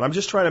do that one. I'm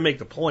just trying to make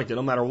the point that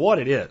no matter what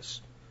it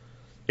is,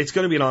 it's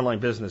going to be an online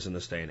business in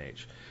this day and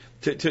age.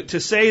 To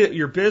say that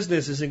your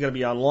business isn't going to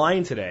be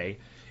online today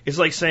is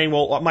like saying,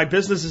 well, my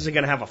business isn't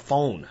going to have a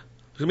phone.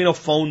 There's going to be no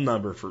phone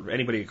number for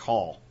anybody to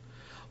call.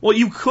 Well,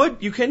 you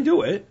can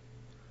do it.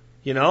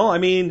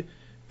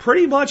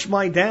 Pretty much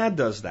my dad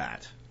does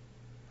that,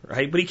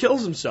 right? But he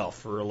kills himself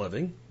for a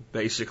living,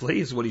 basically,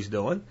 is what he's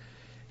doing.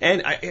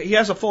 And he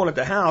has a phone at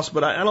the house,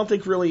 but I don't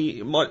think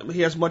really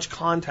he has much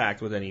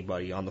contact with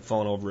anybody on the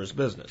phone over his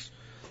business.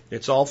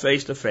 It's all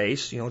face to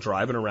face,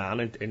 driving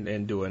around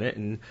and doing it.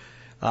 And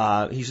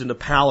he's in the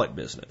pallet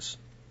business.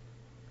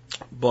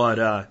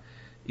 But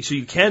so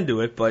you can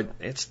do it, but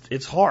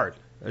it's hard.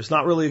 There's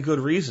not really a good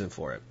reason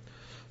for it.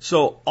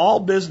 So all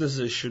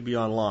businesses should be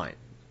online.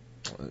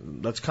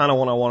 That's kind of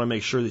what I want to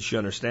make sure that you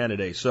understand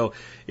today. So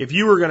if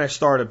you were going to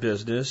start a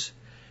business,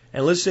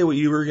 and let's say what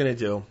you were going to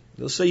do,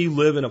 let's say you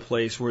live in a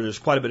place where there's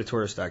quite a bit of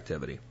tourist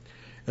activity,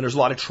 and there's a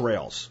lot of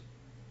trails,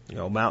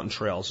 mountain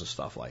trails and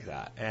stuff like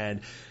that.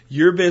 And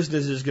your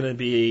business is going to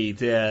be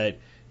that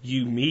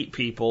you meet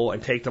people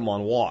and take them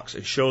on walks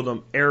and show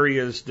them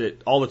areas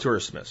that all the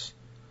tourists miss.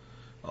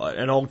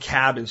 An old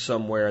cabin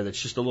somewhere that's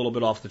just a little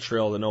bit off the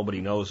trail that nobody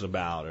knows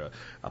about,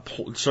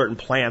 certain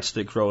plants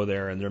that grow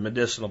there and their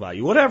medicinal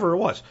value, whatever it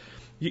was.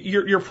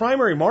 Your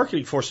primary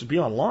marketing force would be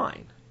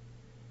online.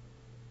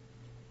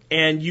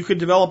 And you could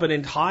develop an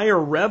entire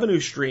revenue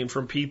stream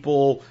from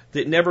people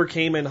that never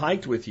came and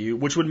hiked with you,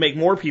 which would make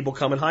more people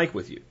come and hike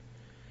with you.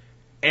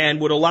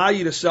 And would allow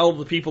you to sell to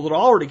the people that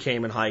already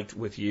came and hiked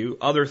with you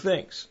other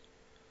things.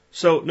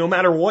 So no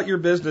matter what your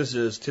business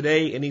is,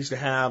 today it needs to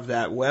have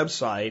that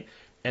website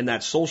and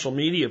that social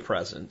media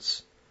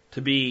presence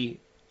to be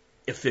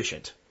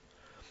efficient.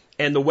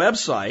 And the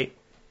website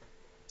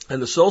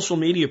and the social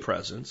media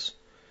presence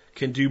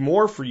can do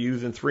more for you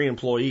than 3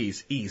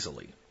 employees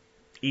easily.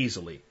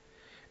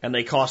 And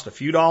they cost a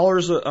few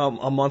dollars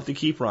a month to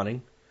keep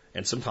running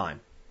and some time.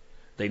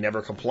 They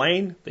never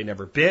complain. They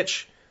never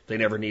bitch. They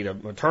never need a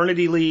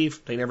maternity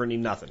leave. They never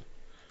need nothing.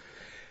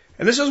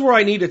 And this is where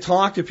I need to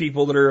talk to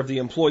people that are of the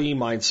employee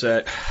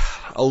mindset.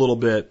 a little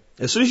bit,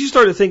 as soon as you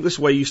start to think this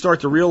way, you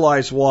start to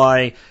realize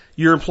why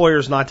your employer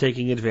is not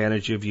taking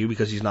advantage of you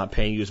because he's not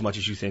paying you as much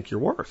as you think you're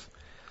worth.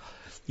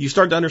 You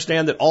start to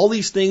understand that all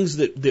these things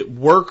that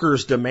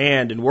workers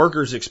demand and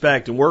workers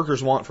expect and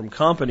workers want from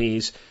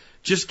companies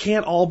just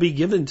can't all be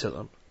given to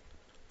them.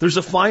 There's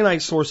a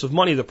finite source of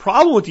money. The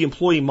problem with the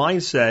employee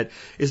mindset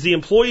is the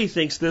employee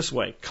thinks this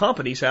way: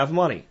 companies have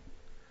money.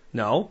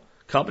 No.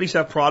 Companies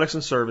have products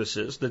and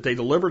services that they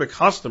deliver to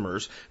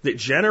customers that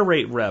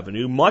generate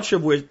revenue, much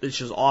of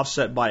which is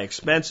offset by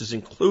expenses,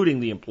 including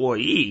the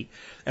employee.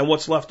 And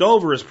what's left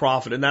over is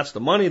profit, and that's the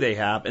money they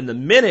have. And the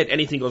minute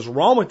anything goes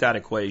wrong with that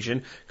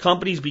equation,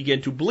 companies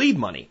begin to bleed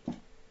money.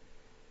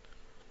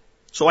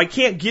 So I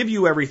can't give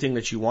you everything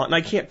that you want, and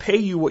I can't pay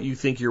you what you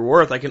think you're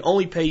worth. I can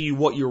only pay you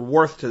what you're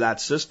worth to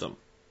that system.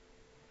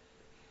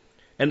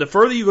 And the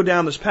further you go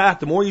down this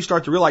path, the more you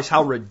start to realize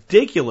how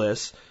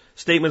ridiculous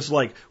statements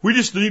like, we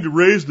just need to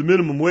raise the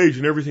minimum wage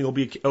and everything will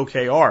be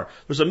okay are.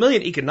 There's a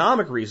million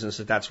economic reasons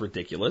that that's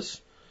ridiculous.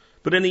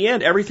 But in the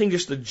end, everything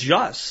just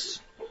adjusts.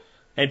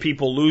 And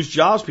people lose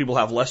jobs, people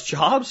have less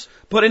jobs.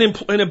 But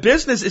in a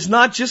business, it's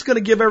not just going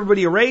to give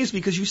everybody a raise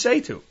because you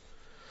say to.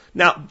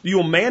 Now,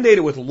 you'll mandate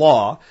it with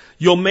law.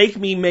 You'll make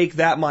me make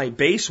that my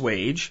base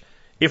wage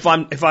if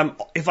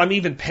I'm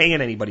even paying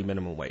anybody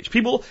minimum wage.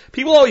 People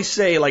always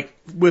say, like,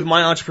 with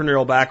my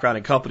entrepreneurial background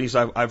and companies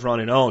I've run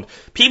and owned,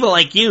 people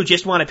like you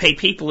just want to pay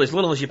people as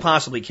little as you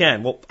possibly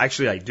can. Well,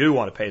 actually, I do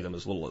want to pay them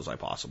as little as I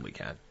possibly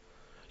can.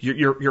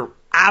 You're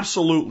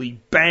absolutely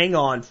bang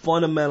on,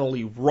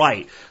 fundamentally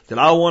right that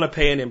I want to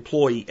pay an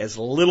employee as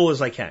little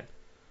as I can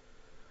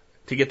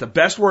to get the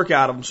best work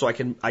out of them so I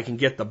can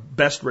get the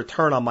best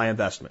return on my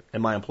investment,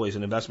 and my employee's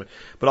an investment.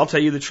 But I'll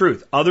tell you the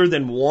truth. Other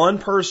than one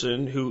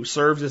person who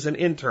served as an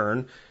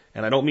intern,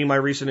 and I don't mean my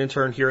recent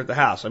intern here at the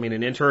house, I mean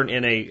an intern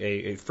in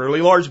a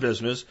fairly large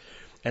business,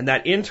 and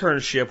that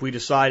internship we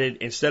decided,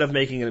 instead of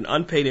making it an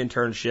unpaid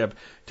internship,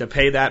 to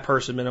pay that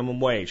person minimum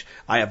wage.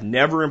 I have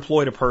never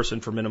employed a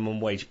person for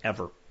minimum wage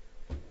ever.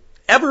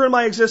 Ever in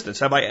my existence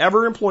have I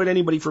ever employed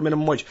anybody for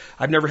minimum wage.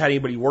 I've never had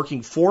anybody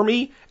working for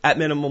me at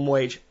minimum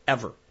wage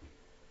ever.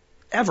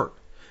 Ever.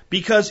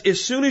 Because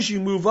as soon as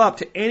you move up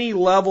to any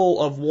level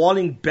of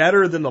wanting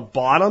better than the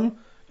bottom,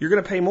 you're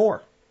going to pay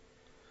more.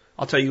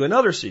 I'll tell you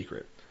another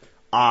secret.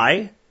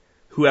 I,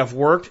 who have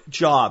worked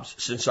jobs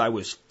since I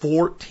was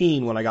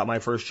 14 when I got my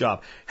first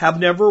job, have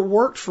never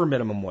worked for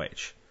minimum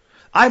wage.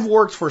 I've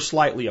worked for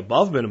slightly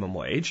above minimum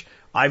wage.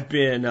 I've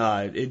been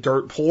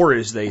dirt poor,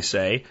 as they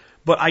say,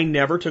 but I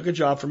never took a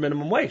job for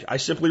minimum wage. I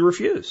simply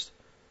refused.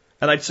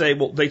 And they'd say,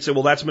 well,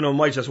 that's minimum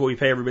wage. That's what we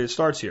pay everybody that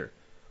starts here.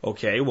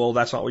 Okay, well,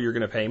 that's not what you're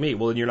going to pay me.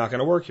 Well, then you're not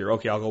going to work here.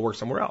 Okay, I'll go work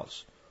somewhere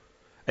else.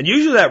 And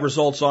usually that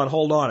results on,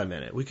 hold on a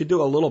minute, we could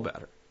do a little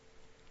better.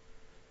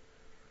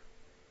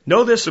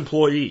 Know this,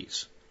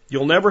 employees.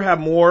 You'll never have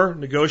more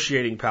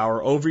negotiating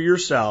power over your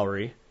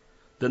salary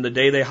than the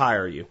day they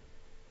hire you.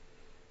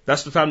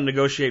 That's the time to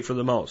negotiate for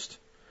the most.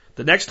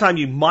 The next time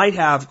you might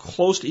have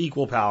close to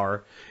equal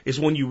power is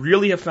when you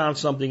really have found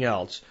something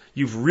else.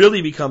 You've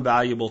really become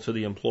valuable to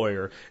the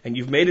employer, and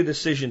you've made a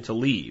decision to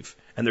leave,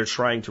 and they're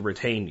trying to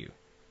retain you.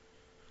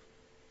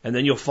 And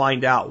then you'll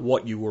find out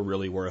what you were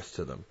really worth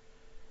to them.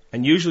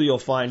 And usually you'll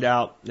find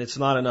out it's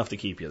not enough to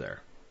keep you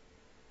there.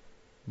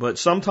 But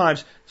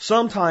sometimes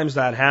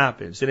that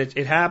happens. And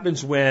it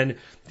happens when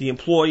the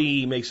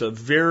employee makes a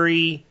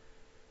very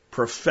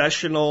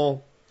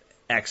professional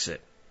exit.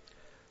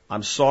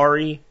 I'm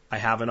sorry, I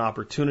have an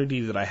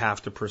opportunity that I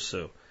have to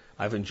pursue.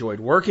 I've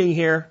enjoyed working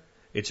here.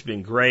 It's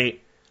been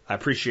great. I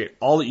appreciate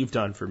all that you've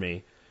done for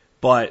me.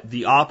 But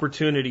the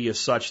opportunity is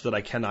such that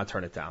I cannot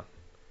turn it down.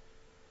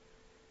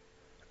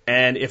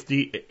 And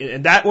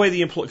that way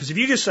the employee, because if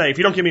you just say, if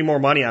you don't give me more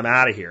money, I'm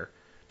out of here,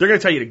 they're going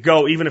to tell you to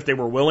go even if they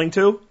were willing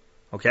to,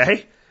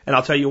 okay? And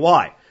I'll tell you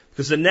why.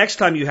 Because the next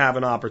time you have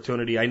an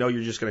opportunity, I know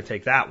you're just going to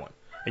take that one.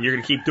 And you're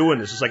going to keep doing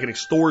this. It's like an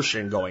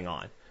extortion going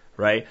on,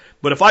 right?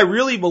 But if I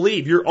really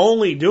believe you're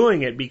only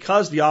doing it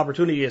because the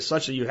opportunity is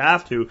such that you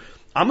have to,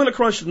 I'm going to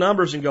crunch the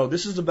numbers and go,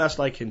 this is the best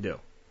I can do.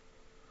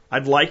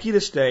 I'd like you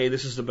to stay.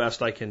 This is the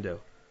best I can do.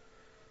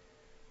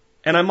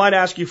 And I might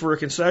ask you for a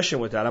concession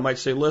with that. I might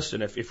say,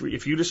 listen, if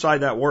you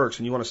decide that works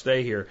and you want to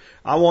stay here,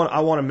 I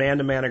want a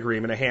man-to-man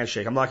agreement, a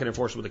handshake. I'm not going to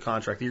enforce it with a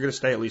contract. You're going to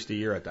stay at least a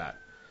year at that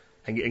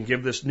and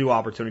give this new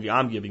opportunity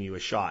I'm giving you a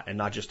shot and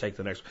not just take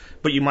the next.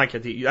 But you might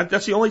get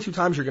that's the only two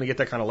times you're going to get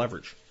that kind of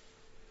leverage.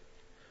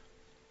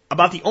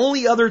 About the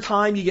only other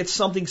time you get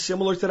something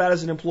similar to that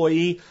as an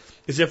employee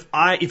is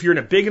if you're in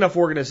a big enough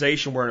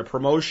organization where a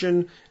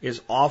promotion is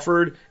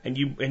offered and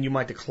you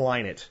might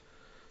decline it.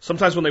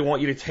 Sometimes when they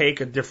want you to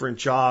take a different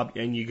job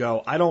and you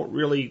go, I don't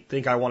really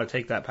think I want to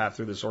take that path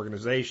through this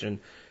organization.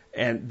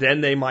 And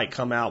then they might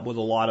come out with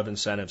a lot of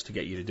incentives to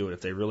get you to do it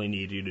if they really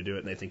need you to do it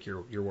and they think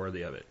you're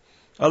worthy of it.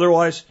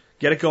 Otherwise,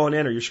 get it going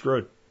in or you're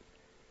screwed.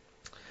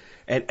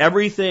 And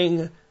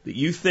everything that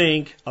you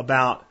think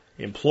about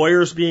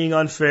employers being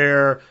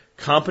unfair,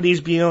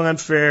 companies being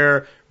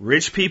unfair,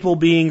 rich people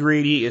being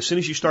greedy, as soon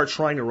as you start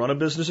trying to run a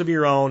business of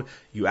your own,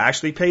 you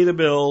actually pay the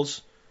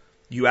bills,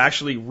 You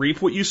actually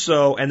reap what you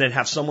sow and then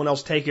have someone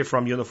else take it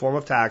from you in the form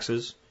of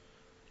taxes.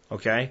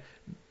 Okay?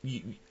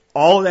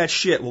 All of that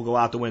shit will go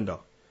out the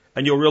window.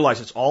 And you'll realize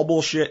it's all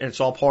bullshit and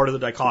it's all part of the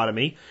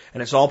dichotomy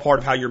and it's all part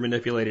of how you're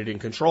manipulated and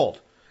controlled.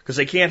 Because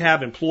they can't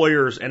have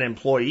employers and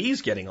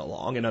employees getting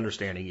along and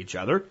understanding each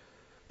other.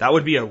 That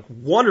would be a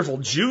wonderful,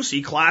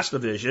 juicy class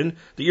division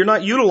that you're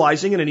not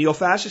utilizing in a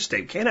neo-fascist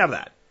state. Can't have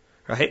that.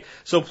 Right?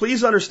 So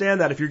please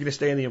understand that if you're going to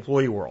stay in the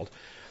employee world.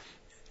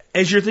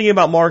 As you're thinking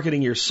about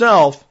marketing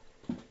yourself,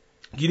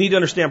 you need to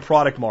understand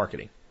product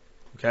marketing.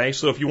 Okay,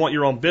 so if you want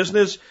your own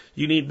business,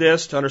 you need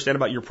this to understand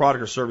about your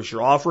product or service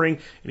you're offering.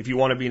 And if you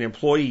want to be an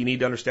employee, you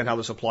need to understand how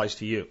this applies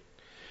to you.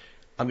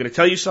 I'm going to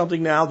tell you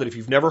something now that if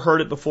you've never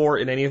heard it before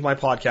in any of my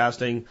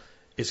podcasting,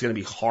 it's going to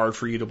be hard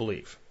for you to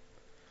believe.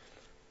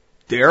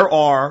 There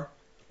are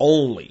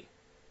only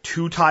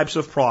 2 types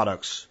of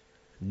products,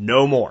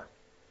 no more.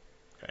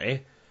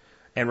 Okay?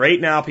 And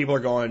right now people are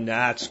going,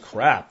 that's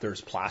crap.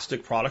 There's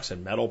plastic products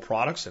and metal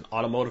products and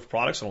automotive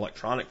products and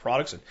electronic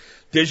products and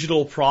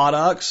digital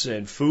products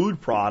and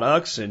food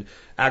products and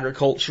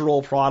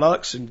agricultural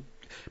products and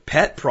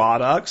pet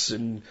products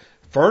and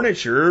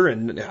furniture.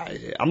 And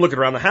I'm looking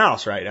around the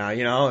house right now,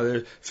 you know,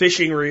 there's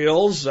fishing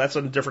reels, that's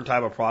a different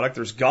type of product.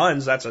 There's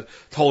guns, that's a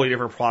totally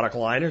different product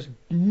line. There's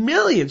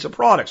millions of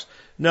products.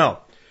 No,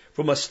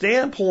 from a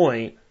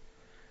standpoint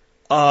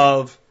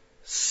of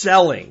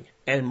selling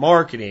and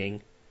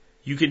marketing,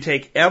 you can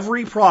take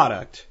every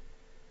product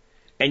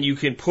and you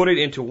can put it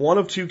into one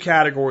of 2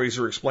 categories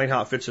or explain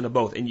how it fits into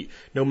both. And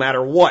no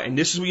matter what, and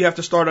this is what you have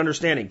to start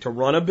understanding, to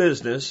run a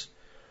business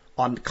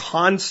on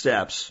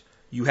concepts,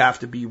 you have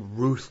to be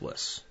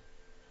ruthless.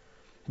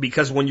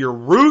 Because when you're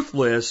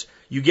ruthless,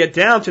 you get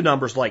down to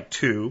numbers like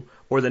 2,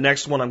 or the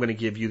next one I'm going to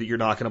give you that you're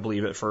not going to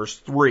believe at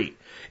first, 3.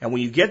 And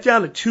when you get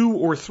down to 2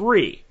 or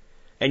 3,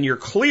 and you're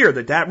clear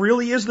that that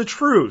really is the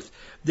truth,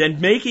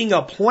 then making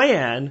a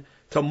plan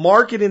to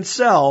market and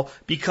sell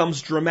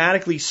becomes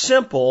dramatically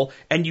simple,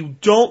 and you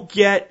don't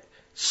get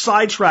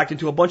sidetracked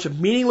into a bunch of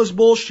meaningless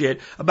bullshit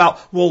about,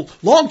 well,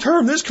 long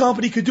term, this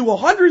company could do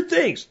 100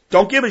 things.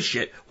 Don't give a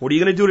shit. What are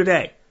you going to do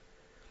today?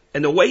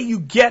 And the way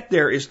you get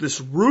there is this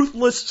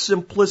ruthless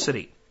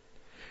simplicity.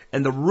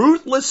 And the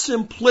ruthless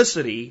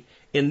simplicity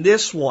in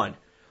this one,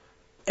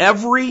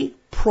 every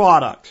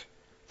product,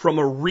 from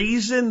a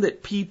reason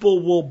that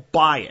people will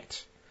buy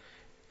it,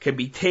 can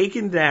be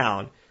taken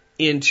down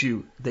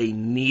into they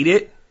need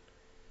it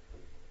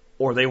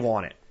or they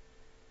want it.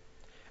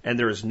 And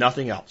there is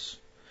nothing else.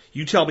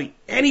 You tell me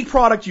any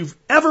product you've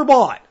ever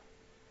bought,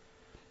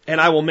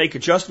 and I will make a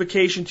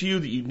justification to you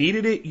that you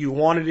needed it, you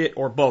wanted it,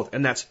 or both.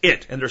 And that's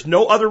it. And there's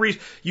no other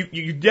reason.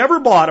 You never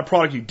bought a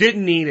product you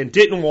didn't need and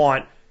didn't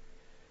want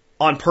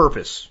on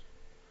purpose.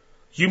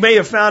 You may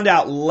have found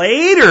out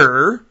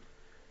later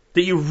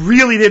that you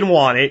really didn't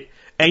want it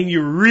and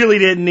you really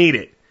didn't need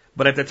it.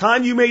 But at the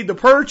time you made the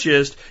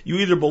purchase, you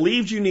either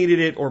believed you needed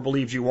it or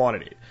believed you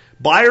wanted it.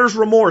 Buyer's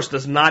remorse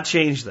does not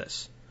change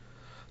this.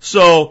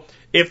 So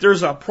if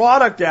there's a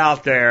product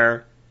out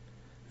there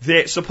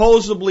that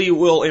supposedly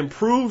will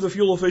improve the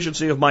fuel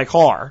efficiency of my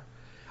car,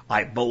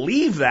 I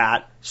believe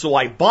that, so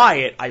I buy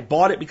it. I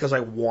bought it because I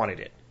wanted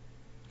it.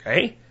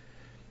 Okay?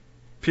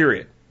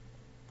 Period.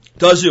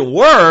 Does it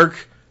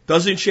work?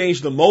 Doesn't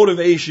change the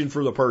motivation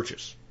for the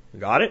purchase.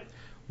 Got it?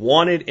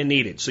 Wanted and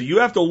needed. So you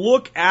have to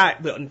look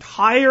at the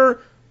entire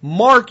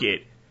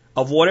market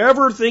of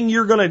whatever thing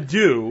you're going to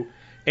do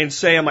and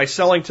say, am I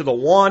selling to the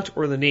want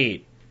or the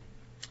need?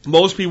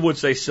 Most people would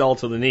say sell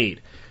to the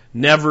need.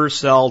 Never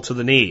sell to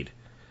the need.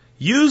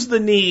 Use the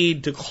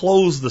need to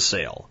close the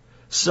sale.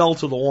 Sell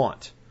to the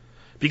want.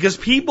 Because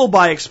people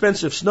buy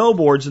expensive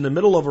snowboards in the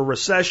middle of a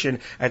recession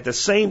at the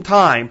same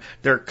time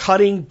they're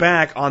cutting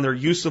back on their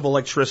use of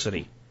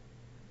electricity.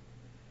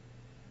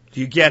 Do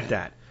you get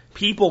that?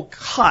 People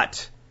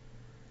cut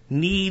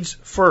needs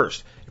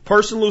first. If a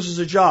person loses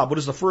a job, what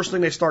is the first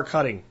thing they start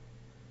cutting?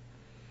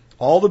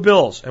 All the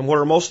bills. And what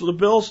are most of the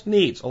bills?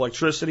 Needs.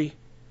 Electricity,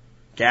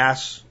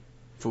 gas,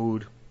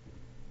 food.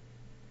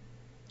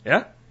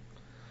 Yeah?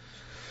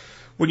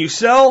 When you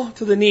sell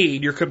to the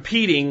need, you're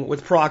competing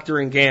with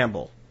Procter &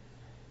 Gamble.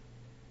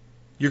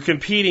 You're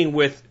competing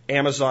with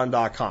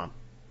Amazon.com,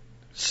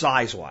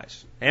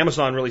 size-wise.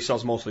 Amazon really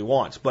sells mostly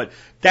wants, but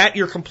that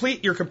you're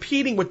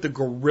competing with the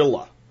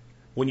gorilla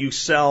when you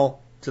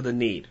sell to the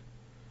need.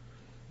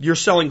 You're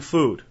selling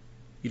food.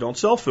 You don't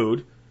sell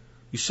food.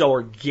 You sell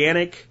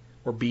organic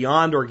or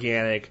beyond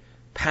organic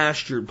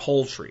pastured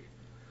poultry.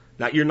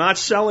 Now, you're not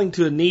selling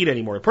to the need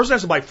anymore. The person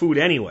has to buy food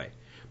anyway,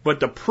 but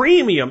the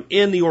premium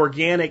in the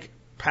organic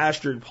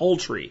pastured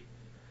poultry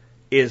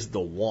is the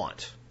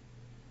want.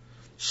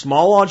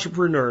 Small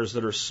entrepreneurs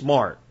that are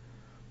smart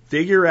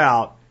figure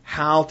out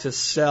how to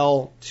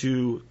sell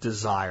to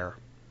desire.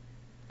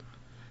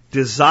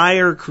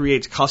 Desire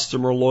creates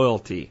customer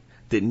loyalty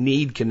that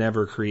need can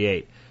never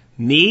create.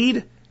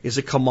 Need is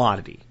a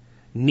commodity.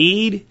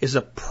 Need is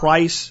a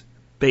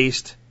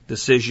price-based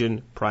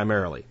decision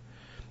primarily.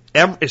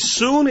 As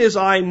soon as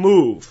I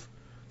move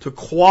to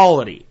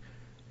quality,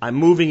 I'm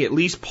moving at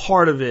least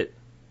part of it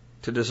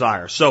to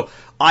desire. So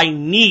I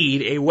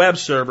need a web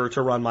server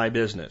to run my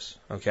business,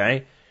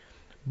 okay?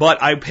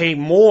 But I pay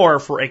more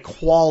for a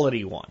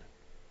quality one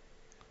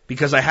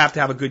because I have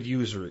to have a good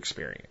user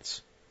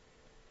experience,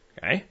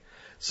 okay?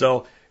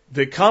 So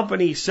the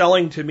company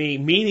selling to me,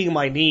 meeting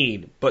my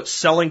need, but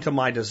selling to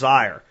my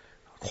desire,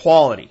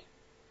 quality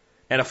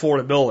and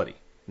affordability.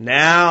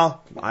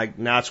 Now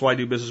that's why I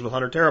do business with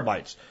 100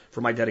 terabytes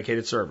for my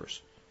dedicated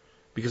servers,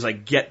 because I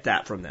get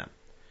that from them.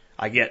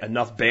 I get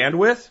enough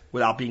bandwidth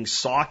without being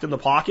socked in the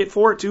pocket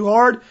for it too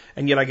hard,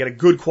 and yet I get a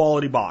good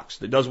quality box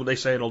that does what they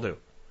say it'll do.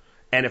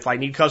 And if I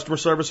need customer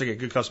service, I get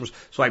good customers.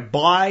 So I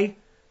buy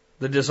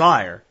the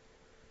desire,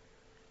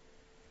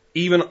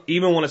 even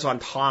when it's on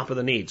top of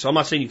the need. So I'm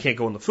not saying you can't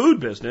go in the food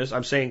business.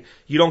 I'm saying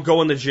you don't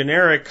go in the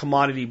generic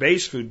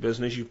commodity-based food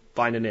business. You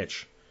find a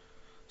niche.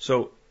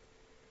 So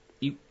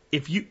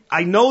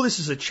I know this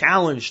is a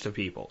challenge to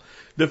people.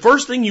 The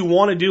first thing you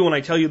want to do when I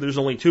tell you there's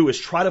only two is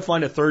try to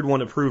find a third one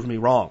to prove me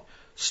wrong.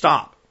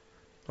 Stop.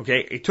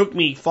 Okay? It took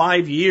me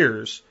 5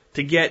 years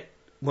to get,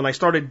 when I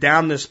started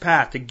down this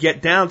path, to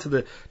get down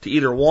to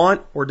either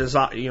want or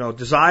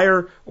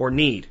desire or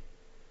need.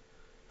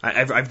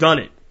 I've done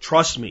it.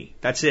 Trust me.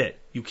 That's it.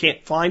 You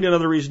can't find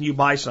another reason you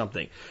buy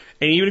something.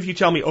 And even if you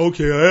tell me,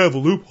 okay, I have a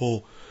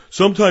loophole.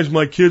 Sometimes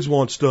my kids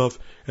want stuff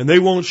and they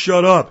won't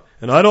shut up.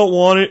 And I don't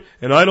want it,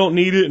 and I don't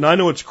need it, and I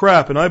know it's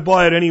crap, and I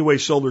buy it anyway,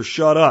 so they're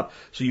shut up.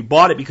 So you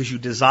bought it because you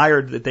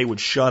desired that they would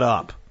shut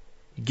up.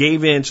 You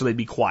gave in so they'd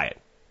be quiet.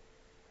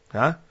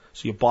 Huh?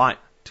 So you bought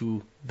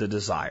to the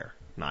desire,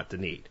 not the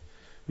need.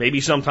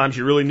 Maybe sometimes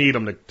you really need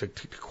them to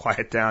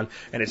quiet down,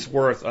 and it's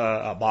worth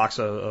a box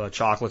of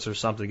chocolates or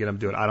something to get them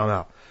to do it. I don't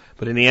know.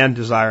 But in the end,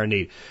 desire and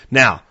need.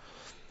 Now,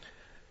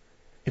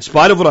 in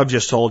spite of what I've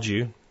just told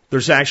you,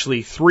 there's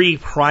actually 3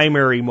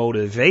 primary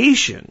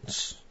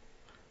motivations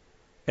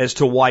as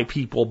to why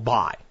people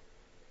buy.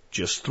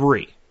 Just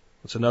 3.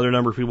 That's another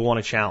number people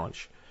want to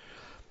challenge.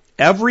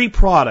 Every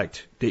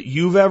product that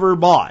you've ever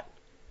bought,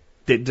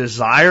 that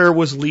desire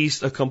was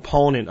least a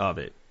component of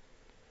it,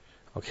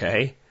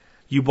 okay?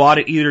 You bought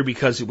it either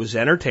because it was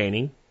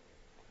entertaining,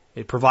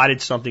 it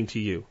provided something to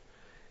you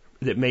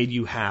that made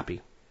you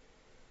happy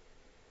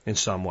in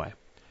some way.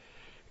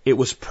 It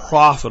was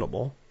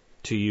profitable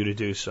to you to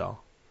do so,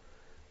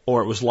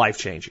 or it was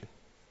life-changing.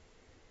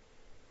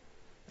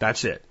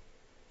 That's it.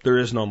 There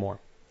is no more.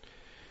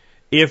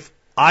 If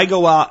I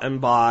go out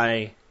and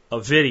buy a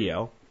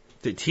video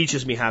that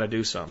teaches me how to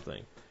do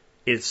something,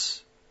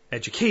 it's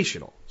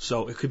educational.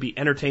 So it could be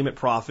entertainment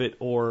profit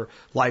or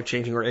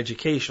life-changing or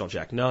educational,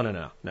 Jack.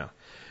 No.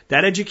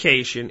 That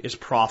education is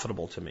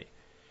profitable to me,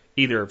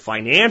 either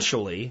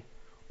financially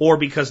or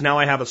because now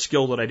I have a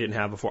skill that I didn't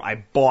have before.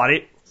 I bought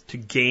it to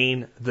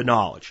gain the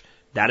knowledge.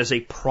 That is a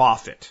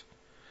profit.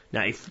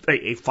 Now,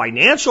 a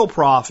financial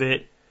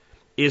profit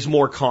is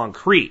more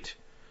concrete.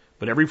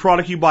 But every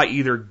product you buy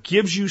either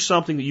gives you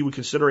something that you would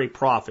consider a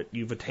profit,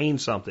 you've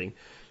attained something,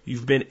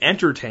 you've been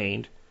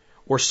entertained,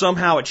 or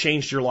somehow it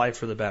changed your life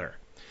for the better.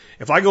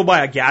 If I go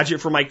buy a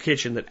gadget for my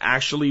kitchen that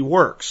actually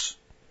works,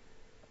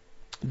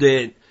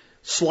 that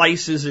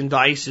slices and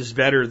dices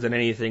better than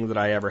anything that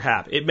I ever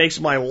have, it makes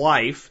my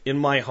life in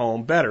my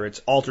home better.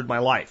 It's altered my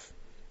life.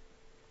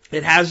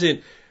 It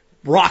hasn't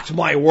rocked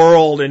my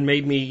world and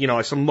made me,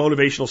 some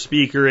motivational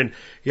speaker and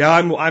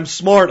I'm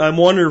smart, I'm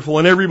wonderful,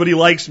 and everybody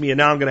likes me, and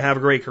now I'm going to have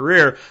a great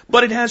career.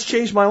 But it has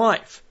changed my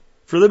life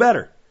for the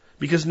better,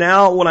 because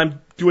now when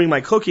I'm doing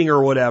my cooking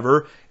or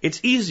whatever,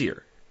 it's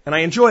easier and I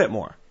enjoy it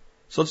more.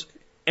 So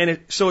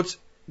it's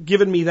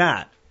given me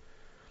that.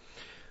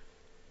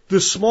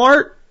 The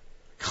smart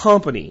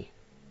company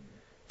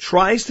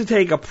tries to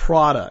take a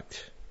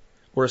product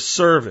or a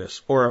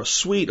service or a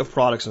suite of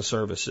products and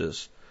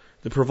services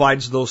that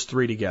provides those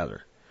 3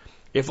 together.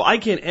 If I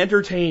can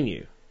entertain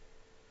you,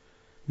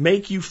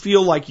 make you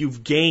feel like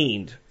you've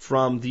gained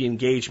from the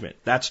engagement,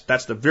 that's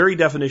the very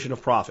definition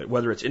of profit,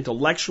 whether it's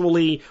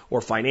intellectually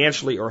or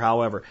financially or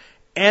however,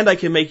 and I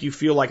can make you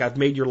feel like I've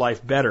made your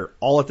life better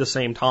all at the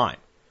same time,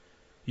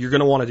 you're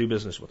going to want to do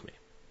business with me.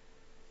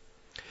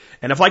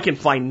 And if I can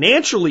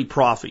financially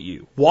profit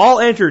you while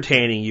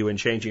entertaining you and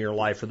changing your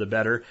life for the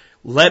better,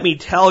 let me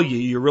tell you,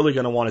 you're really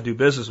going to want to do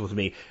business with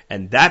me.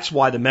 And that's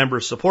why the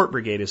Members Support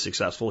Brigade is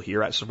successful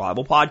here at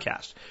Survival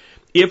Podcast.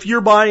 If you're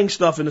buying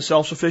stuff in the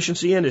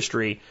self-sufficiency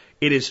industry,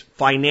 it is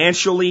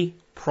financially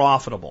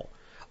profitable.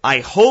 I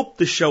hope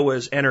the show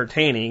is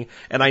entertaining,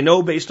 and I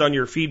know based on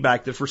your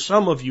feedback that for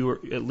some of you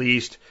at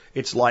least,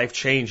 it's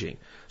life-changing.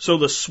 So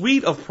the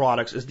suite of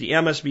products is the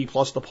MSB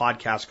plus the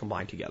podcast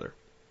combined together,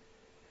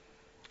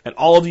 and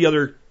all of the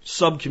other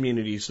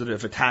sub-communities that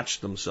have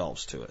attached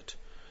themselves to it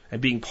and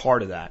being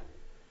part of that.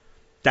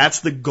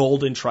 That's the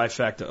golden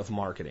trifecta of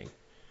marketing.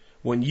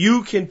 When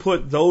you can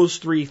put those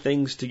 3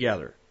 things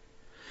together,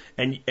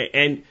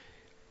 and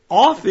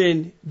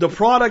often the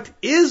product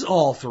is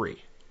all 3,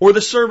 or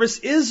the service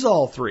is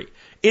all 3.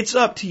 It's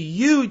up to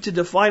you to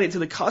define it to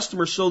the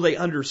customer so they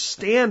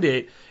understand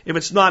it if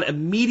it's not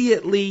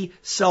immediately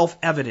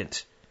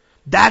self-evident.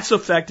 That's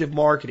effective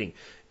marketing.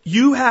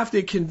 You have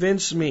to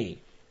convince me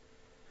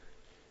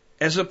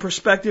as a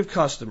prospective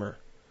customer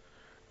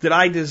that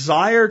I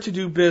desire to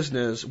do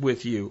business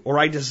with you, or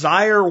I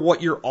desire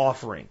what you're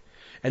offering.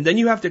 And then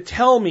you have to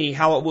tell me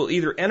how it will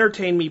either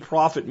entertain me,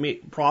 profit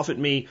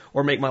me,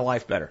 or make my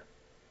life better.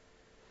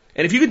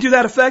 And if you can do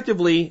that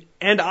effectively,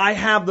 and I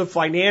have the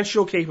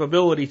financial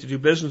capability to do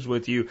business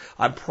with you,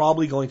 I'm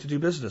probably going to do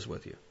business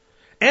with you.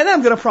 And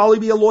I'm going to probably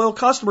be a loyal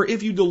customer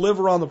if you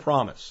deliver on the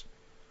promise.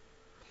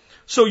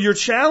 So your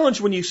challenge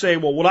when you say,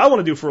 well, what I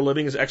want to do for a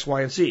living is X,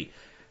 Y, and Z.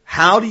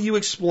 How do you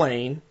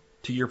explain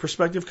to your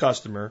prospective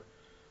customer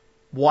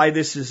why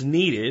this is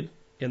needed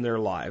in their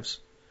lives,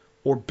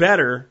 or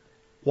better,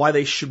 why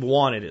they should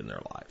want it in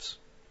their lives,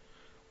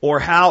 or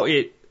how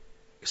it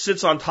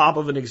sits on top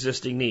of an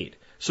existing need,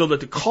 so that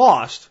the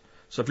cost,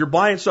 so if you're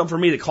buying something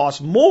from me that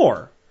costs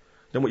more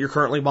than what you're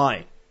currently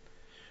buying,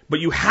 but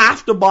you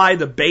have to buy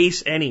the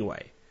base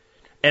anyway,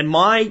 and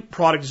my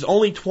product is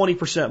only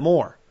 20%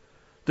 more,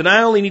 then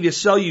I only need to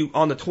sell you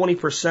on the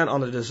 20%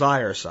 on the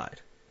desire side.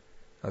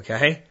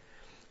 Okay?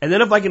 And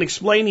then if I can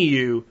explain to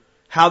you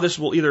how this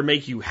will either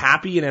make you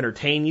happy and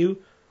entertain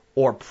you,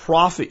 or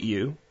profit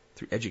you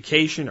through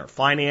education or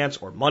finance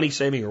or money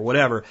saving or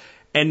whatever,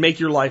 and make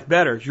your life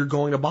better, you're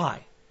going to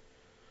buy.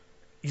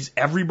 Is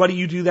everybody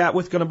you do that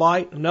with going to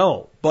buy?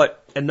 No,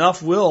 but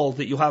enough will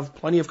that you'll have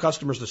plenty of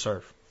customers to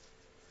serve.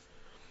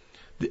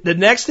 The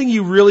next thing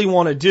you really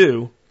want to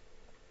do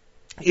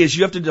is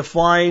you have to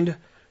define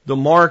the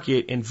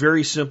market in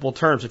very simple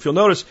terms. If you'll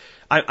notice,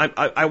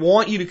 I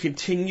want you to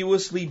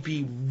continuously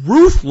be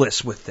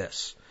ruthless with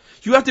this.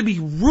 You have to be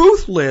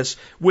ruthless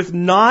with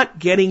not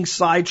getting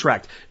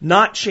sidetracked,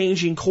 not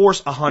changing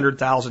course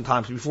 100,000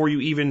 times before you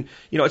even,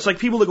 it's like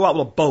people that go out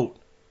with a boat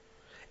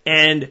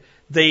and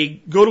they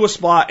go to a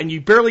spot and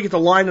you barely get the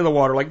line in the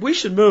water, like, we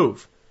should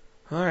move.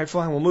 All right,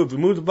 fine, we'll move. We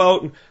move the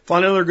boat and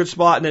find another good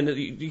spot, and then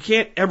you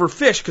can't ever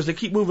fish because they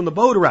keep moving the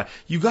boat around.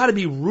 You got to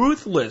be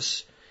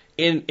ruthless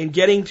in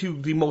getting to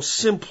the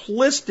most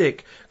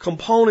simplistic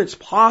components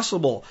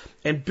possible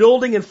and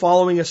building and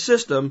following a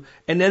system,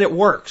 and then it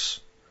works.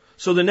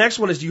 So the next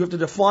one is you have to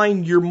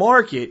define your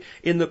market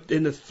in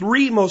the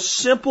three most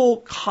simple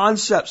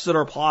concepts that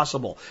are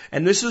possible.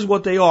 And this is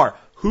what they are.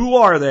 Who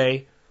are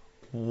they?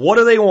 What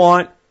do they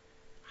want?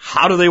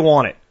 How do they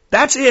want it?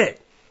 That's it.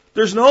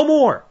 There's no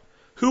more.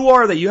 Who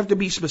are they? You have to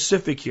be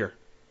specific here.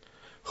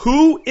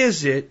 Who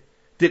is it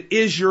that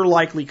is your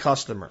likely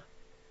customer?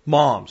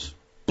 Moms.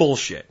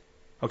 Bullshit.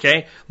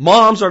 Okay?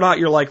 Moms are not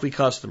your likely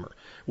customer.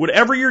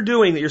 Whatever you're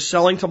doing that you're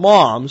selling to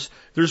moms,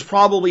 there's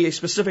probably a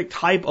specific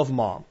type of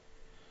mom.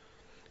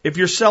 If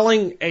you're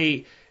selling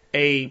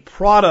a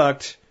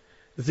product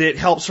that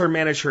helps her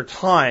manage her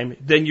time,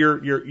 then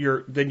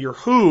your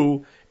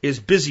who is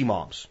busy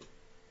moms.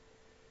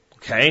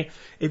 Okay?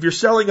 If you're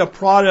selling a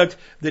product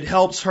that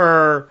helps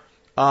her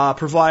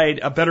provide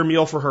a better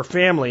meal for her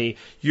family,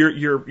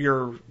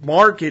 your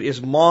market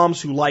is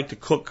moms who like to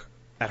cook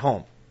at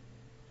home.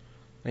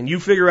 And you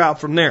figure out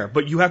from there.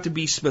 But you have to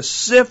be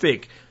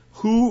specific.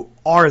 Who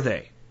are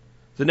they?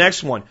 The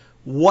next one,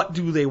 what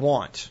do they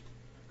want?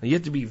 And you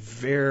have to be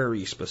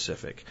very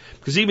specific.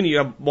 Because even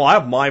I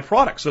have my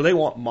product, so they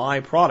want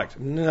my product.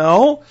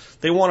 No,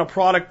 they want a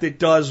product that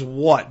does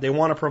what? They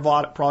want a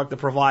product that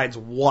provides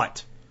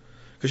what?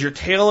 Because you're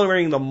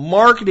tailoring the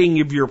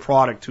marketing of your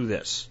product to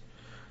this.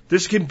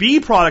 This can be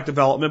product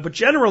development, but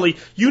generally,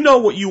 you know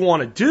what you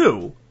want to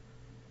do,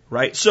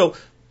 right? So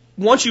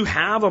once you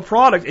have a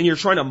product and you're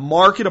trying to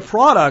market a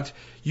product,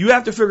 you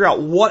have to figure out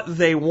what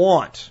they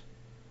want.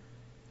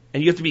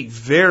 And you have to be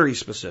very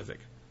specific.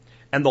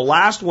 And the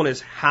last one is,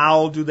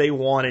 how do they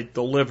want it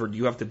delivered?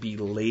 You have to be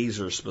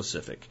laser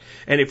specific.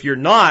 And if you're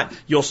not,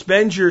 you'll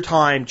spend your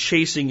time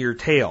chasing your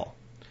tail.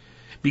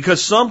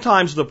 Because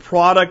sometimes the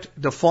product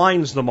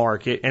defines the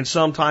market, and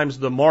sometimes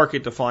the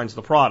market defines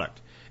the product.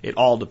 It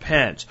all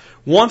depends.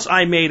 Once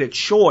I made a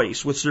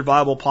choice with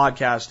Survival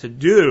Podcast to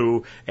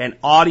do an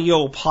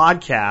audio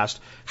podcast,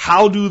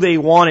 how do they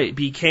want it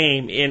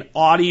became in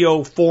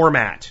audio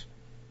format.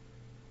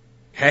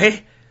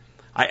 Okay?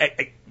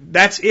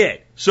 That's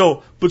it.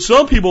 So, but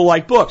some people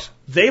like books.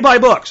 They buy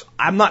books.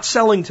 I'm not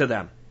selling to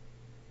them.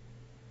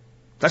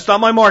 That's not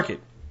my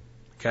market.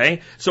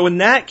 Okay? So in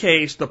that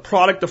case, the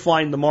product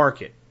defined the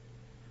market.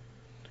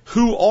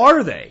 Who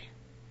are they?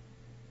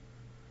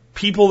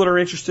 People that are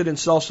interested in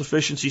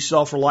self-sufficiency,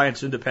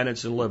 self-reliance,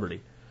 independence, and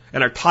liberty,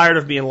 and are tired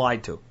of being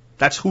lied to.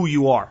 That's who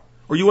you are.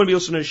 Or you want to be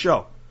listening to the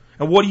show.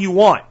 And what do you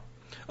want?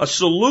 A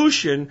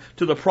solution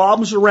to the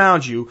problems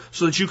around you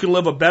so that you can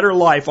live a better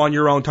life on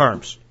your own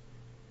terms.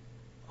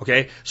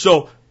 Okay?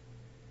 So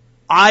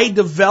I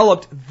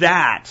developed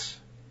that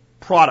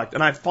product,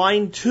 and I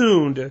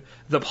fine-tuned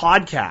the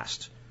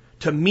podcast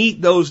to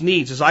meet those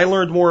needs as I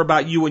learned more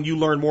about you and you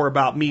learned more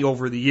about me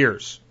over the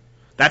years.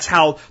 That's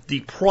how the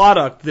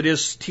product that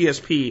is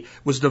TSP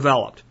was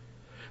developed.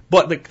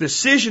 But the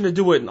decision to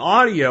do it in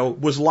audio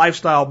was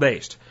lifestyle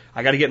based.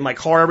 I got to get in my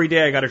car every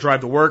day. I got to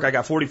drive to work. I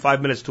got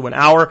 45 minutes to an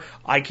hour.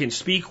 I can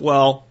speak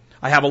well.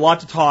 I have a lot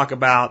to talk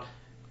about.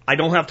 I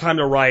don't have time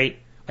to write.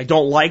 I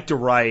don't like to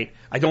write.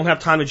 I don't have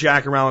time to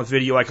jack around with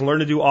video. I can learn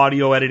to do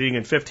audio editing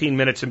in 15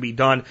 minutes and be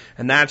done,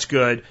 and that's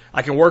good.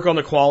 I can work on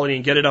the quality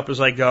and get it up as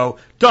I go.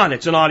 Done.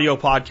 It's an audio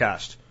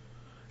podcast.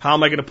 How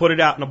am I going to put it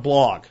out in a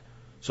blog?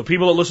 So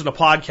people that listen to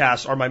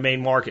podcasts are my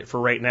main market for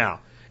right now.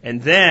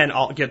 And then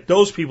I'll get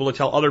those people to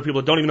tell other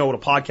people that don't even know what a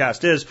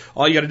podcast is.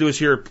 All you got to do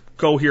is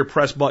go here,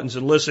 press buttons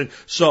and listen.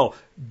 So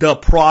the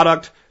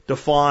product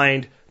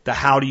defined, the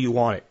how do you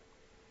want it?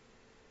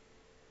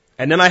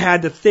 And then I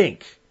had to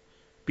think,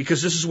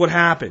 because this is what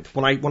happened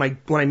when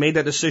I made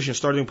that decision,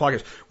 starting a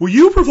podcast. Will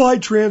you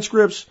provide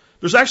transcripts?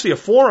 There's actually a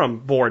forum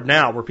board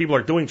now where people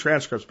are doing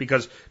transcripts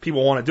because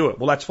people want to do it.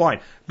 Well, that's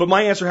fine. But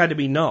my answer had to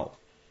be no.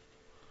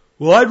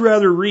 Well, I'd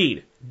rather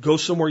read. Go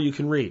somewhere you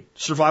can read.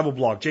 Survival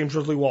blog, James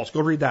Ridley Walsh.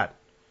 Go read that.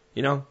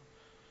 You know?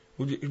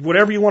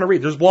 Whatever you want to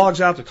read. There's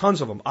blogs out there,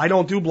 tons of them. I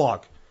don't do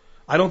blog.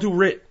 I don't do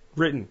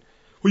written.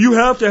 Well, you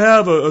have to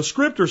have a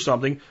script or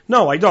something.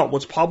 No, I don't.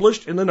 What's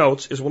published in the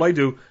notes is what I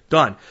do.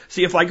 Done.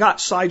 See, if I got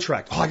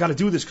sidetracked, I got to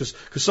do this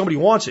because somebody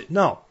wants it.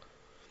 No.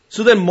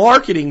 So then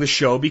marketing the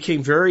show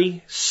became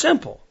very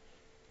simple.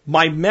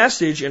 My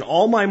message and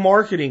all my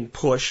marketing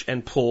push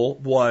and pull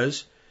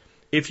was,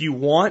 if you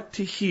want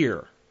to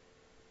hear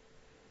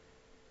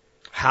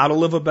how to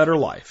live a better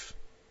life,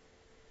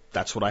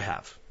 that's what I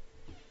have.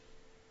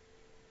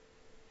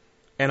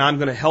 And I'm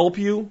going to help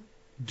you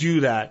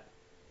do that,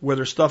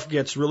 whether stuff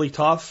gets really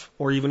tough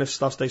or even if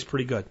stuff stays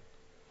pretty good.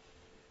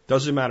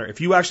 Doesn't matter. If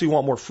you actually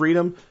want more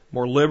freedom,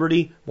 more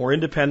liberty, more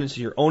independence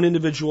in your own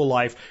individual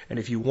life, and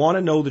if you want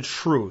to know the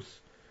truth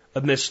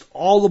amidst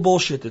all the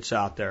bullshit that's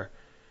out there,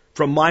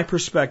 from my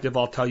perspective,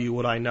 I'll tell you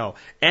what I know.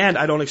 And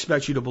I don't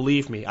expect you to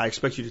believe me. I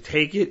expect you to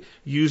take it,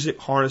 use it,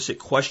 harness it,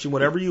 question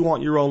whatever you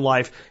want in your own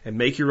life, and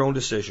make your own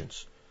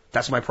decisions.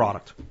 That's my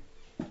product.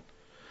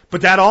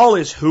 But that all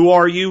is, who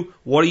are you,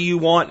 what do you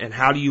want, and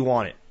how do you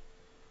want it?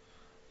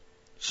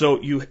 So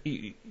you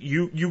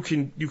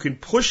can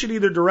push it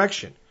either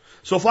direction.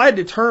 So if I had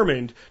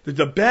determined that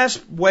the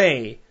best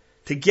way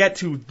to get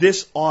to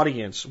this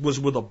audience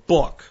was with a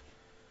book,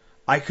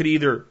 I could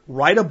either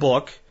write a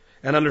book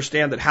and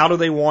understand that how do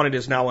they want it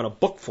is now in a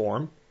book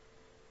form,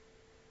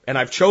 and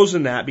I've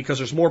chosen that because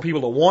there's more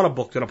people that want a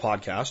book than a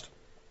podcast,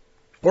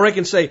 or I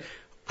can say,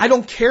 I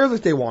don't care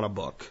that they want a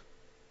book.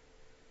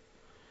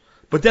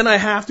 But then I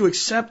have to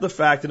accept the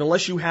fact that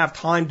unless you have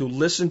time to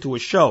listen to a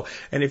show,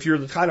 and if you're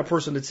the kind of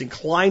person that's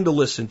inclined to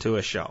listen to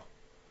a show,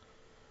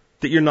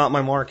 that you're not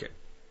my market.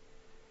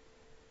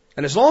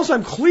 And as long as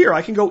I'm clear,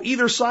 I can go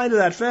either side of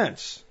that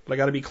fence, but I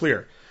got to be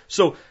clear.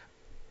 So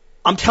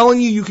I'm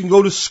telling you, you can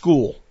go to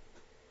school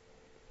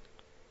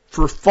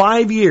for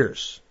 5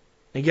 years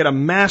and get a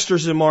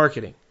master's in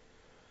marketing,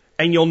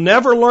 and you'll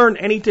never learn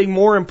anything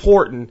more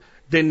important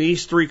than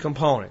these three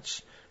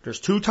components. There's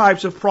two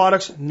types of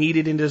products,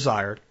 needed and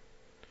desired.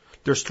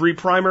 There's three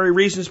primary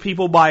reasons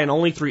people buy, and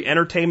only three: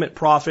 entertainment,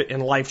 profit,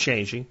 and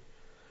life-changing.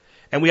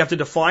 And we have to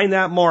define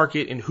that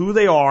market and who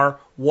they are,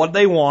 what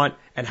they want,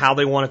 and how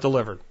they want it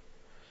delivered.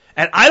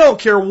 And I don't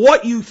care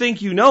what you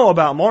think you know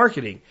about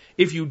marketing.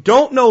 If you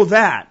don't know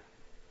that,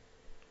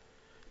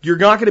 you're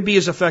not going to be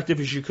as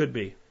effective as you could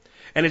be.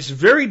 And it's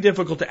very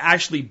difficult to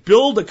actually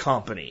build a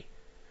company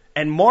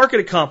and market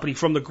a company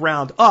from the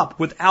ground up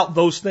without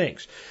those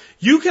things.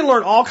 You can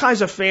learn all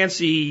kinds of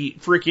fancy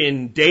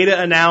freaking data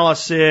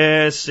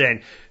analysis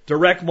and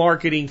direct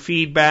marketing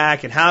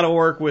feedback and how to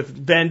work with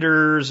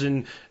vendors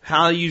and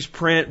how to use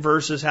print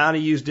versus how to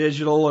use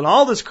digital and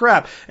all this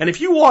crap. And if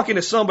you walk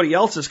into somebody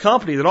else's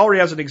company that already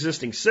has an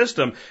existing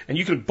system and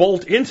you can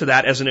bolt into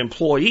that as an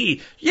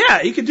employee,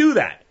 yeah, you can do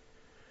that.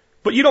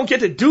 But you don't get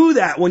to do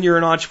that when you're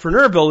an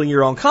entrepreneur building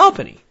your own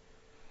company.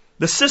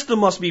 The system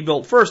must be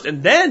built first.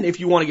 And then if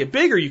you want to get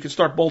bigger, you can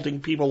start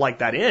bolting people like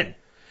that in.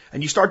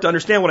 And you start to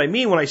understand what I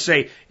mean when I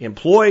say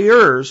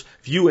employers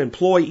view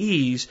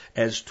employees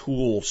as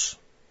tools.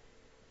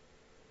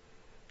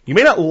 You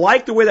may not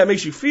like the way that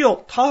makes you feel.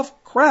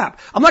 Tough crap.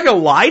 I'm not going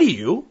to lie to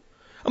you.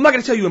 I'm not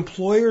going to tell you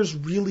employers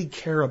really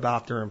care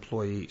about their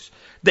employees.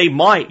 They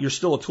might. You're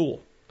still a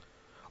tool.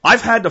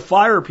 I've had to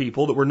fire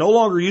people that were no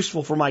longer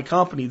useful for my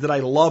company that I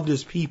loved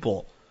as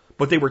people,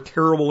 but they were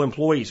terrible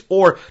employees.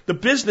 Or the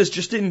business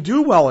just didn't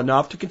do well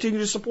enough to continue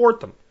to support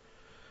them.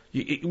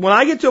 When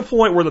I get to a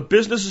point where the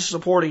business is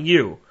supporting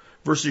you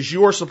versus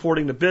you're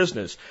supporting the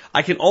business,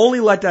 I can only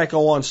let that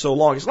go on so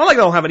long. It's not like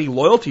I don't have any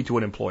loyalty to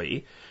an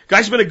employee.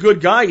 Guy's been a good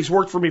guy. He's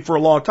worked for me for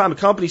a long time. The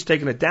company's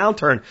taken a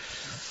downturn.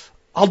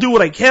 I'll do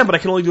what I can, but I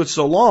can only do it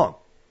so long.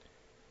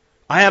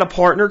 I had a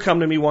partner come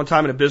to me one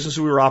time in a business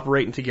we were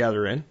operating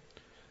together in,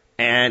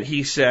 and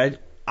he said,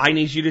 I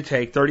need you to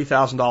take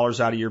 $30,000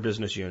 out of your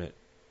business unit.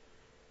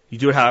 You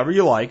do it however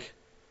you like.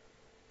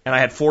 And I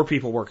had 4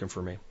 people working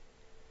for me.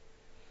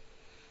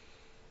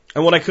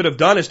 And what I could have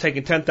done is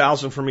taken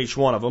 $10,000 from each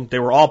one of them. They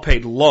were all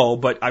paid low,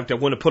 but I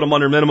wouldn't have put them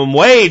under minimum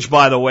wage,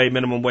 by the way,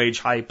 minimum wage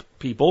hype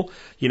people,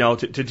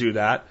 to do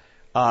that.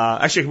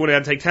 Actually, I would have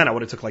had to take 10. I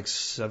would have took like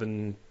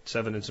 7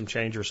 and some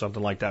change or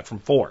something like that from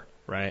 4,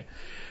 right?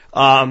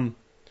 Or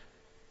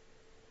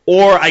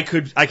Or I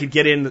could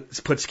get in,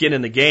 put skin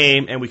in the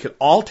game, and we could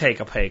all take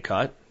a pay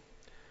cut.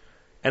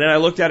 And then I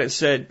looked at it and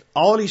said,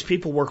 all of these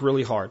people work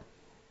really hard.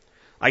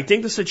 I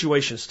think the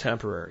situation's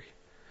temporary.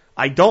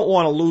 I don't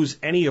want to lose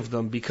any of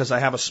them because I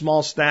have a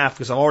small staff,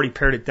 because I've already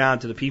pared it down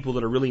to the people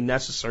that are really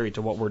necessary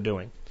to what we're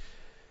doing.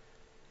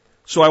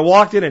 So I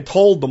walked in and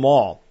told them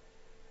all,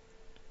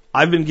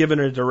 I've been given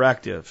a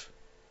directive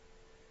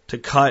to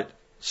cut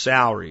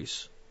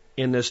salaries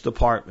in this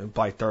department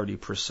by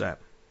 30%.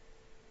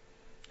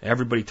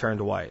 Everybody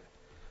turned white.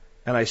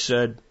 And I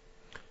said,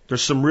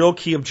 there's some real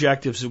key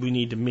objectives that we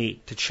need to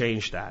meet to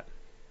change that.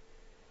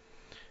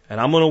 And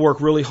I'm going to work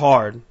really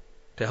hard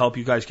to help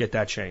you guys get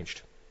that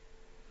changed.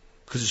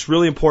 Because it's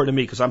really important to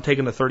me, because I'm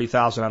taking the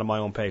 $30,000 out of my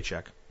own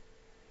paycheck.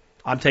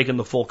 I'm taking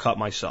the full cut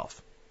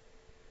myself.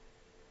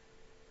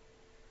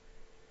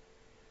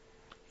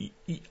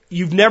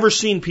 You've never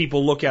seen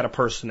people look at a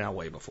person that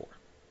way before.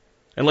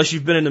 Unless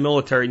you've been in the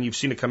military and you've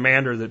seen a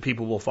commander that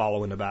people will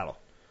follow into battle.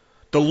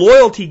 The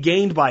loyalty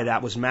gained by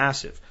that was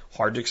massive.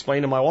 Hard to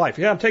explain to my wife.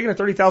 Yeah, I'm taking a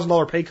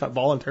 $30,000 pay cut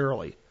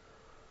voluntarily.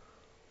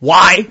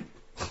 Why?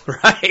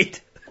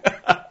 Right?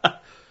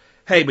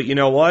 Hey, but you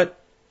know what?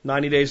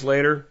 90 days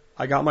later,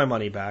 I got my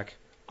money back.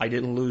 I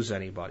didn't lose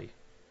anybody.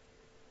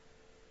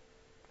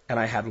 And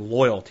I had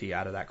loyalty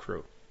out of that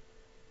crew.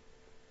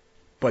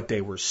 But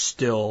they were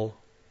still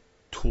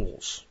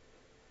tools.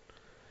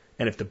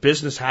 And if the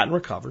business hadn't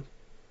recovered,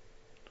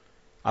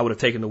 I would have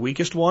taken the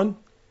weakest one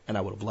and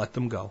I would have let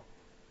them go.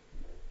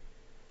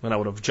 And I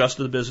would have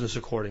adjusted the business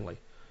accordingly.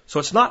 So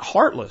it's not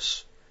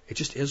heartless. It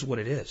just is what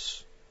it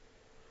is.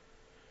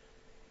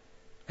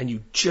 And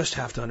you just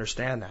have to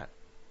understand that.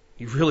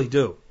 You really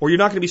do. Or you're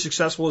not going to be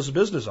successful as a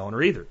business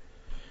owner either.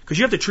 Because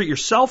you have to treat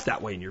yourself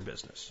that way in your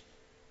business.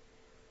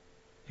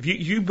 If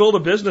you build a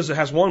business that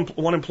has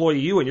one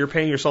employee you and you're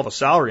paying yourself a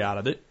salary out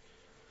of it,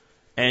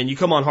 and you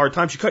come on hard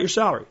times, you cut your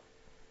salary.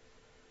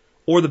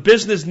 Or the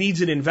business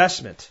needs an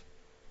investment,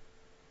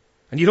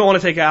 and you don't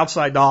want to take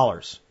outside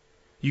dollars.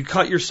 You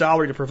cut your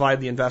salary to provide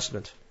the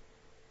investment.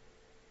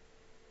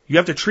 You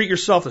have to treat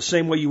yourself the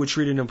same way you would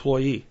treat an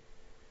employee.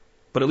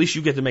 But at least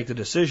you get to make the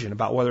decision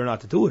about whether or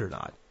not to do it or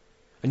not.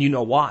 And you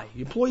know why.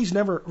 Employees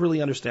never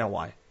really understand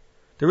why.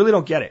 They really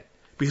don't get it.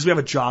 Because we have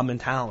a job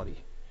mentality.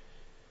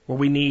 Where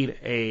we need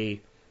a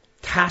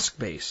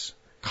task-based,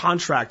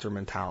 contractor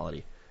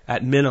mentality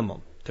at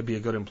minimum to be a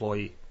good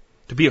employee.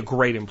 To be a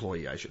great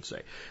employee, I should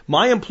say.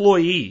 My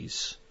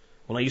employees,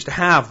 when I used to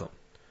have them,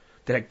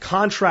 that had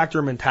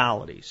contractor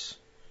mentalities,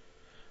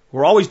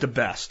 were always the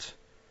best.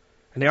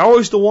 And they're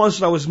always the ones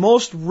that I was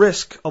most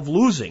risk of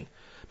losing.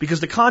 Because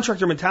the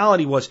contractor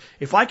mentality was,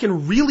 if I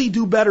can really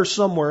do better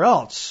somewhere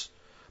else,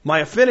 my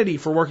affinity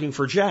for working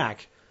for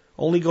Jack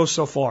only goes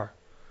so far.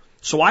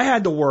 So I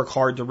had to work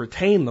hard to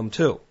retain them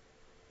too.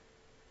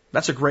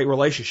 That's a great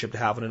relationship to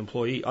have with an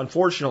employee.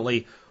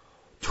 Unfortunately,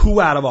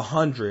 2 out of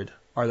 100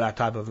 are that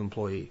type of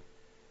employee.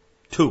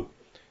 2.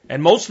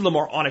 And most of them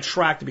are on a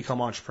track to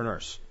become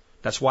entrepreneurs.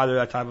 That's why they're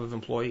that type of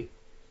employee.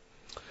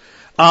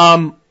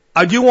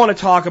 I do want to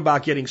talk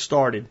about getting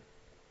started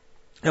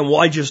and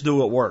why just do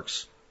what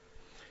works.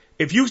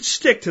 If you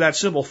stick to that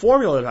simple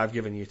formula that I've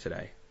given you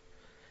today,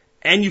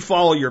 and you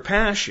follow your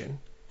passion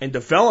and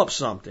develop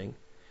something,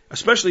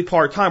 especially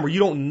part-time where you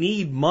don't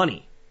need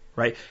money,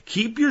 right?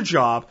 Keep your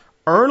job,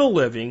 earn a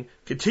living,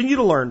 continue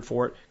to learn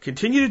for it,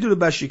 continue to do the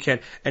best you can,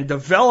 and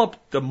develop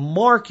the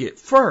market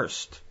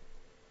first.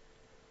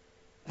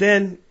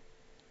 Then,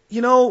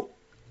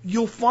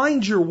 you'll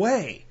find your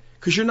way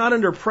because you're not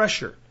under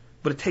pressure.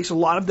 But it takes a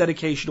lot of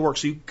dedication to work.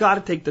 So you've got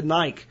to take the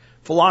Nike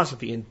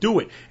philosophy and do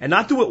it. And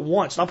not do it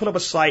once, not put up a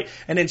site,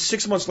 and then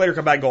 6 months later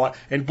come back and go out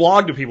and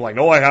blog to people like,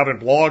 no, I haven't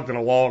blogged in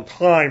a long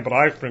time, but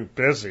I've been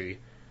busy.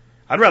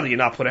 I'd rather you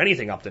not put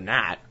anything up than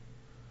that.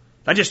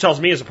 That just tells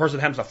me as a person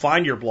that happens to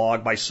find your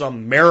blog by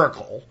some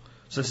miracle,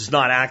 since it's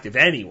not active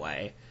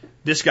anyway,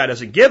 this guy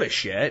doesn't give a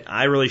shit.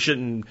 I really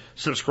shouldn't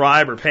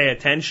subscribe or pay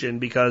attention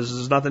because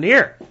there's nothing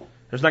here.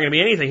 There's not going to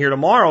be anything here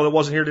tomorrow that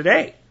wasn't here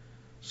today.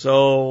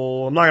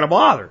 So I'm not going to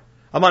bother.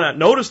 I might not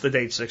notice the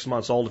date 6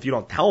 months old if you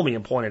don't tell me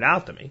and point it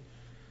out to me.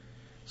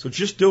 So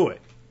just do it.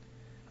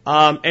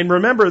 And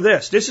remember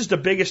this. This is the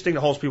biggest thing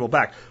that holds people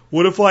back.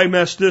 What if I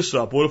mess this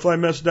up? What if I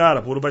mess that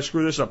up? What if I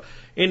screw this up?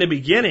 In the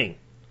beginning,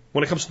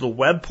 when it comes to the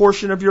web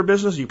portion of your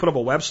business, you put up a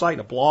website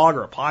and a blog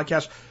or a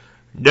podcast,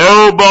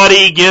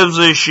 nobody gives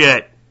a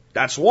shit.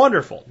 That's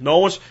wonderful.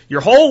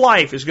 Your whole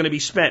life is going to be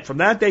spent from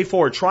that day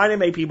forward trying to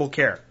make people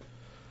care.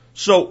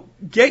 So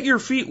get your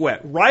feet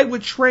wet, ride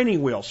with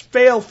training wheels,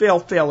 fail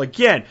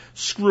again,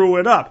 screw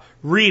it up,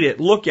 read it,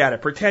 look at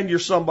it, pretend you're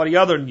somebody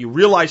other and you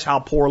realize how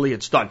poorly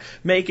it's done.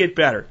 Make it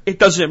better. It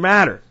doesn't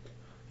matter.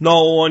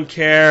 No one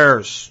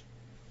cares.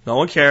 No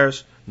one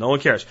cares. No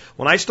one cares.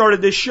 When I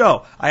started this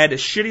show, I had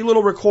this shitty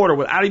little recorder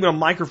without even a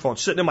microphone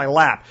sitting in my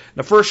lap.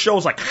 The first show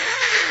was like,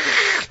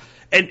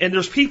 and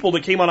there's people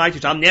that came on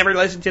iTunes, I'll never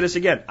listen to this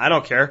again. I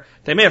don't care.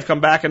 They may have come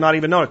back and not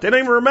even known it. They don't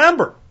even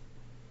remember.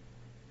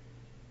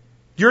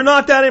 You're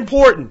not that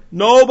important.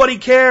 Nobody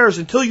cares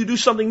until you do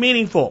something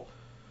meaningful.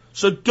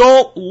 So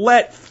don't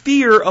let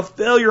fear of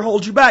failure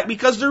hold you back,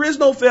 because there is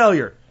no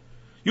failure.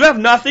 You have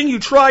nothing, you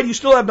tried, you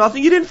still have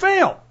nothing, you didn't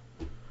fail.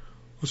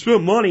 I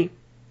spent money,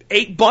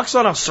 $8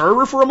 on a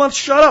server for a month,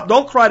 shut up,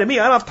 don't cry to me,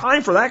 I don't have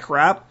time for that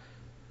crap.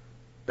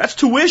 That's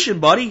tuition,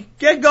 buddy.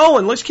 Get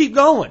going, let's keep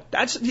going.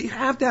 You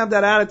have to have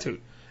that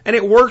attitude. And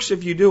it works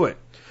if you do it.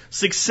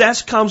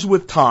 Success comes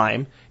with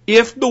time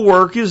if the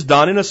work is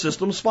done and a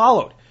system's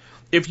followed.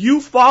 If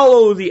you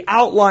follow the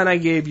outline I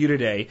gave you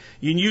today,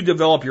 and you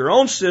develop your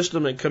own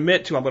system and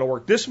commit to, I'm going to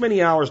work this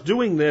many hours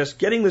doing this,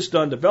 getting this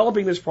done,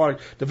 developing this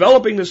product,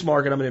 developing this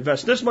market, I'm going to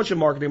invest this much in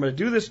marketing, I'm going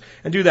to do this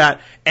and do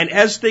that, and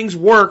as things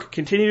work,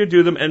 continue to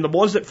do them, and the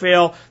ones that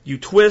fail, you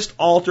twist,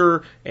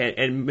 alter,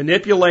 and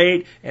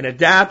manipulate, and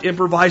adapt,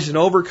 improvise, and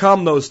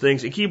overcome those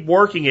things, and keep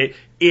working it,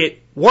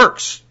 it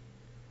works.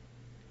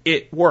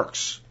 It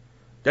works.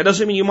 That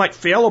doesn't mean you might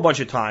fail a bunch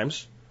of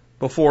times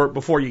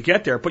before you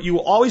get there, but you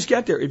will always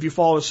get there if you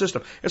follow the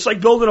system. It's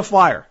like building a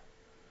fire.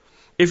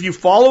 If you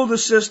follow the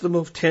system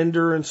of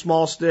tinder and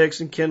small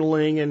sticks and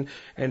kindling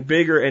and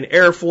bigger and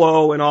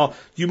airflow and all,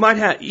 you might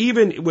have,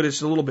 even when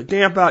it's a little bit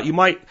damp out, you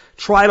might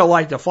try to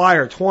light the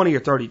fire 20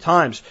 or 30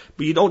 times,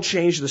 but you don't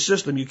change the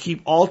system. You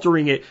keep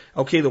altering it.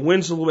 Okay, the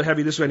wind's a little bit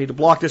heavy this way, I need to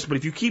block this, but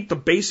if you keep the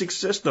basic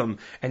system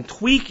and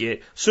tweak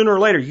it, sooner or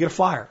later you get a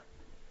fire.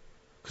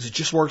 Because it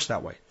just works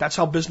that way. That's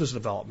how business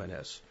development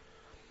is.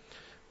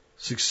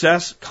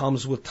 Success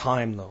comes with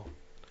time, though.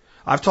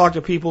 I've talked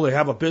to people that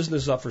have a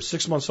business up for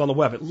 6 months on the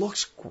web. It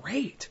looks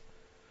great.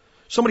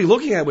 Somebody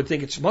looking at it would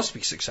think it must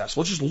be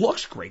successful. It just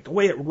looks great. The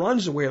way it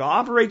runs, the way it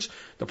operates,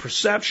 the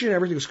perception,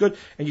 everything's good.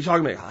 And you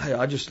talk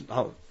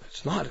about,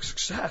 it's not a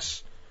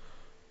success.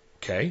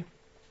 Okay.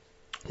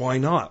 Why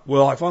not?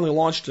 Well, I finally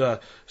launched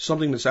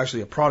something that's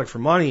actually a product for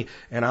money,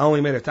 and I only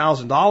made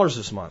 $1,000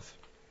 this month.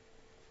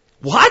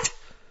 What?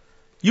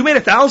 You made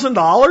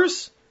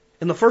 $1,000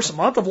 in the first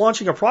month of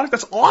launching a product?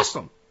 That's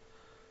awesome.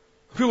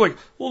 People are like,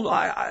 well,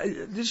 I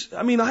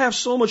have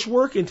so much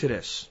work into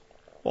this.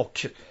 Well,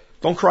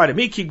 don't cry to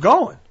me. Keep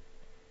going.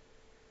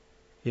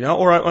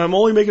 Or I'm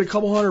only making a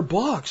couple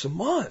 $100 a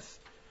month.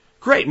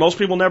 Great. Most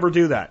people never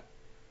do that.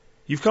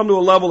 You've come to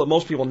a level that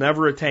most people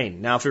never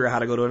attain. Now figure out how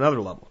to go to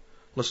another level.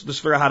 Let's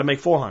figure out how to make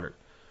 400.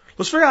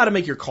 Let's figure out how to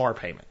make your car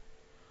payment.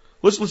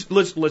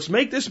 Let's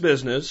make this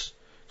business,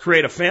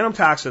 create a phantom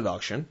tax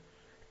deduction,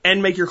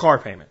 and make your car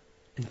payment.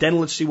 And then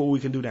let's see what we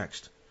can do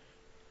next.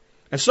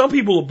 And some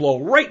people will blow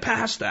right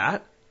past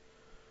that,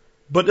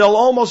 but they'll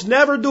almost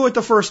never do it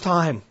the first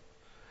time.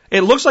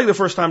 It looks like the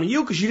first time to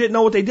you because you didn't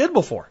know what they did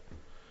before.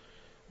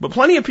 But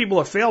plenty of people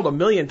have failed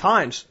 1,000,000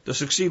 times to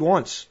succeed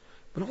once.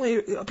 But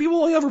people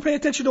only ever pay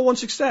attention to one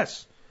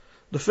success.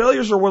 The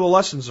failures are where the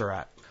lessons are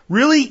at.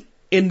 Really,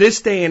 in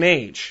this day and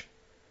age,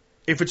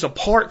 if it's a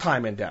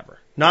part-time endeavor,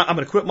 not I'm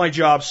going to quit my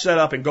job, set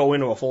up, and go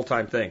into a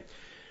full-time thing.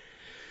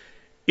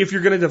 If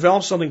you're going to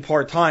develop something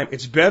part-time,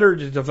 it's better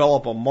to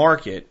develop a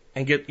market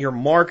and get your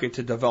market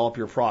to develop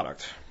your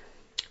product.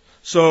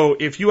 So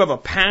if you have a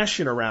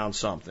passion around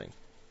something,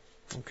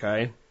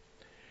 okay,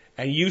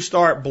 and you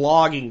start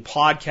blogging,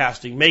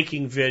 podcasting,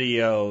 making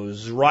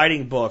videos,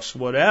 writing books,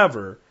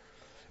 whatever,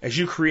 as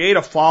you create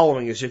a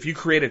following, as if you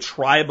create a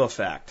tribe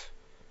effect,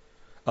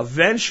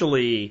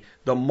 eventually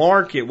the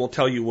market will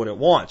tell you what it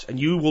wants, and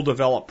you will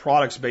develop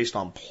products based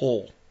on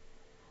pull.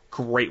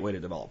 Great way to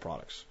develop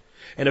products.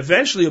 And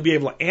eventually you'll be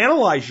able to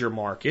analyze your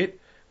market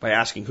by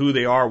asking who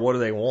they are, what do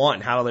they want,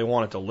 and how do they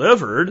want it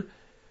delivered,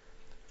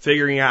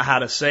 figuring out how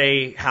to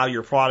say how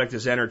your product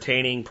is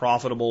entertaining,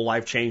 profitable,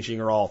 life-changing,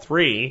 or all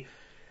three,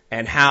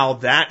 and how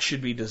that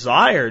should be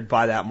desired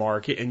by that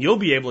market, and you'll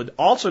be able to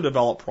also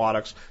develop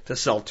products to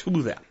sell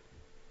to them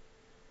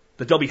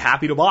that they'll be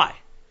happy to buy.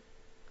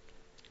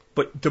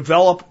 But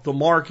develop the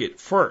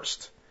market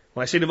first.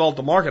 When I say develop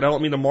the market, I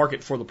don't mean the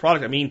market for the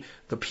product. I mean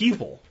the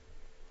people,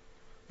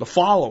 the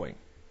following,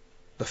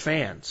 the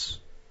fans.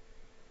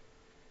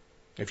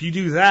 If you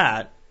do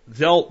that,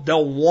 they'll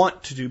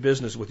want to do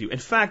business with you. In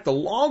fact, the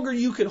longer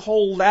you can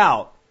hold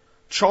out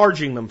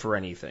charging them for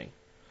anything,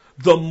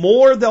 the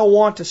more they'll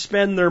want to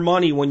spend their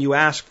money when you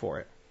ask for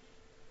it.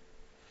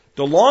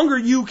 The longer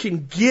you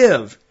can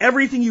give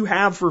everything you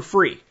have for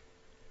free.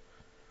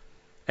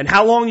 And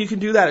how long you can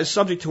do that is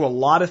subject to a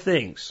lot of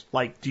things,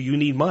 like do you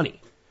need money?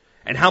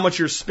 And how much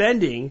you're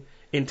spending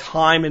in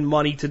time and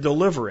money to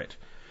deliver it.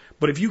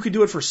 But if you could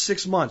do it for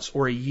 6 months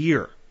or a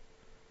year,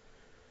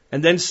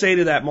 and then say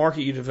to that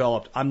market you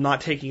developed, I'm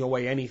not taking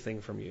away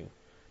anything from you,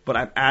 but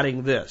I'm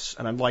adding this,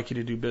 and I'd like you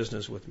to do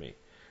business with me.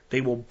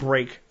 They will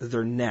break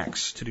their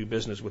necks to do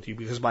business with you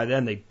because by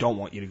then they don't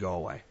want you to go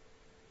away.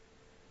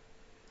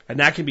 And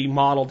that can be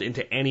modeled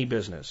into any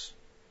business.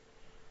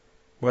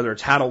 Whether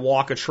it's how to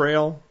walk a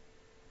trail,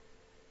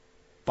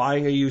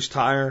 buying a used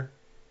tire,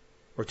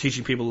 or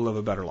teaching people to live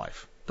a better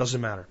life. Doesn't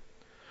matter.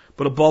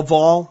 But above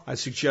all, I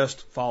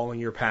suggest following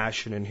your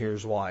passion, and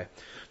here's why.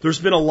 There's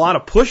been a lot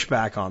of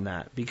pushback on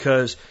that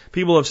because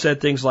people have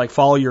said things like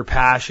follow your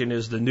passion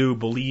is the new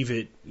believe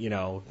it,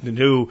 the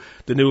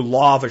new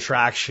law of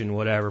attraction,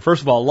 whatever.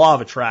 First of all, law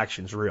of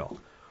attraction is real.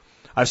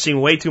 I've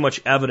seen way too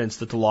much evidence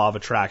that the law of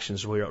attraction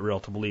is real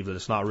to believe that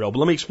it's not real. But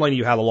let me explain to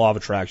you how the law of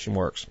attraction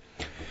works.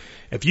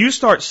 If you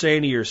start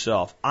saying to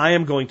yourself, I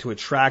am going to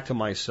attract to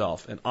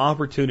myself an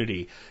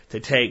opportunity to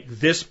take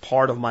this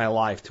part of my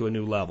life to a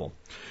new level,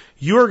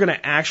 you are going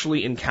to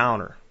actually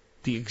encounter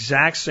the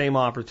exact same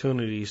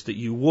opportunities that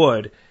you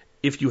would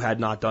if you had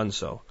not done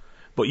so.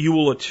 But you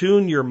will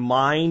attune your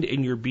mind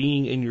and your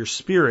being and your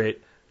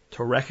spirit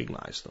to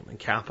recognize them and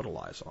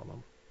capitalize on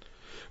them.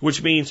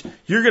 Which means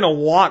you're going to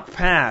walk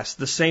past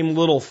the same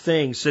little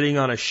thing sitting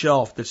on a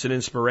shelf that's an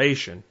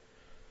inspiration.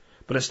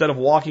 But instead of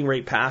walking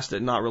right past it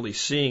and not really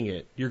seeing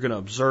it, you're going to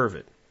observe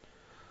it.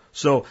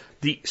 So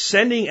the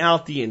sending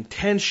out the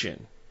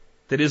intention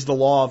that is the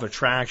law of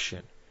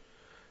attraction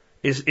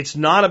it's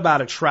not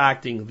about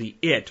attracting the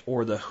it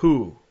or the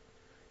who.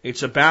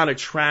 It's about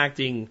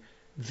attracting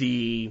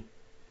the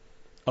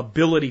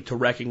ability to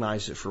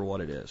recognize it for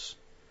what it is.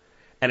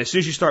 And as soon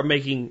as you start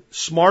making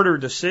smarter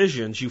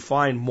decisions, you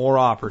find more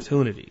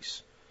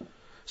opportunities.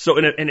 So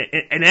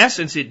in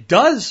essence, it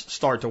does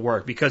start to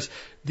work because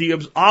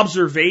the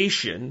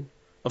observation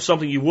of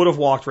something you would have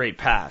walked right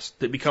past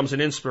that becomes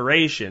an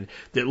inspiration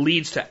that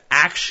leads to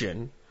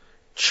action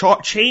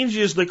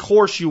changes the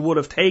course you would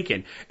have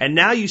taken. And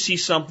now you see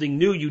something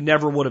new you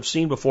never would have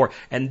seen before.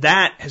 And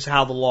that is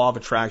how the law of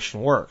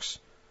attraction works.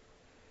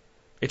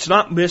 It's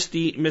not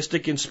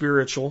mystic and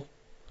spiritual.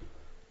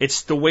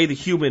 It's the way the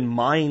human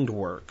mind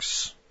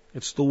works.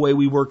 It's the way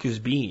we work as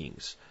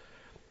beings.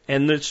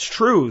 And it's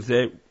true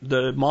that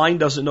the mind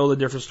doesn't know the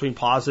difference between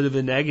positive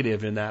and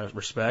negative in that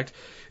respect.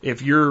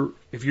 If your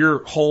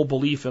whole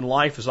belief in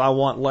life is I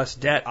want less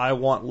debt, I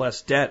want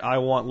less debt, I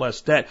want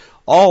less debt,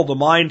 all the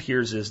mind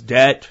hears is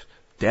debt,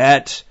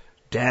 debt,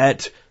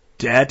 debt,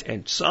 debt,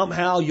 and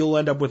somehow you'll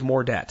end up with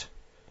more debt.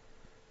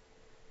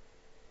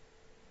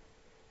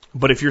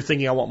 But if you're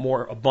thinking I want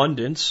more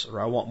abundance, or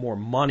I want more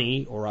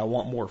money, or I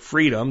want more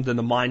freedom, then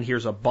the mind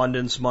hears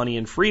abundance, money,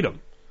 and freedom.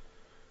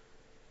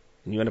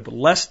 And you end up with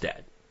less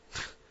debt.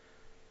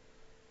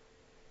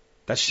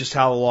 That's just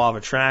how the law of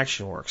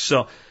attraction works.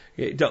 So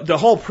the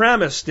whole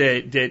premise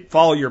that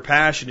follow your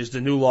passion is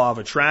the new law of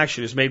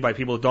attraction is made by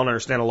people that don't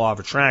understand the law of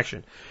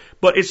attraction.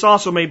 But it's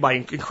also made by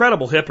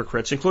incredible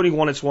hypocrites, including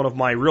one of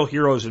my real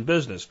heroes in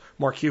business,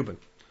 Mark Cuban.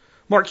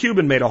 Mark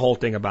Cuban made a whole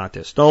thing about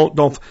this. You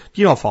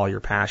don't follow your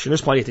passion.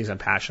 There's plenty of things I'm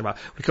passionate about.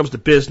 When it comes to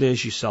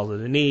business, you sell to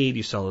the need,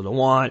 you sell to the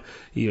want,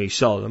 you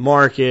sell to the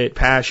market,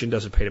 passion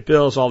doesn't pay the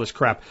bills, all this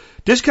crap.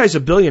 This guy's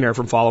a billionaire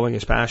from following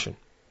his passion.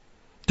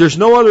 There's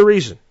no other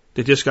reason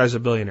that this guy's a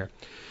billionaire.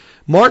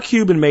 Mark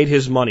Cuban made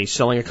his money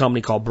selling a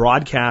company called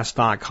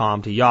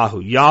Broadcast.com to Yahoo.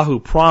 Yahoo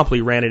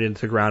promptly ran it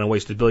into the ground and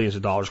wasted billions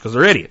of dollars because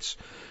they're idiots.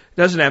 It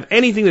doesn't have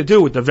anything to do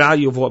with the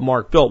value of what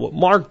Mark built. What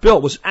Mark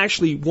built was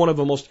actually one of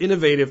the most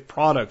innovative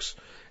products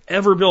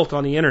ever built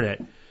on the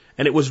internet.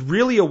 And it was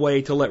really a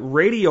way to let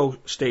radio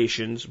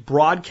stations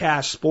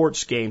broadcast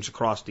sports games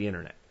across the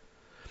internet.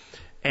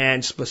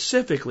 And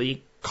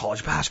specifically,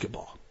 college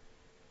basketball.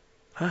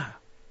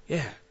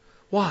 Yeah.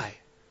 Why?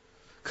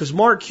 Because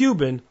Mark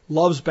Cuban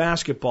loves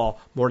basketball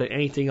more than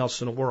anything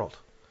else in the world.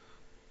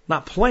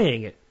 Not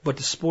playing it, but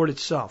the sport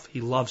itself.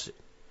 He loves it.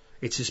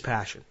 It's his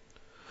passion.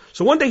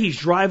 So one day he's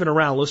driving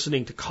around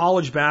listening to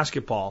college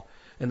basketball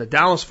in the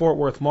Dallas-Fort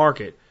Worth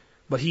market,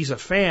 but he's a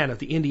fan of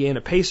the Indiana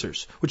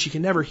Pacers, which he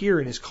can never hear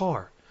in his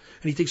car.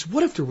 And he thinks,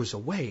 what if there was a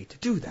way to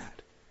do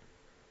that?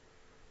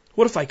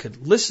 What if I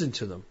could listen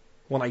to them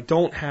when I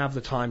don't have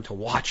the time to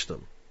watch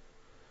them?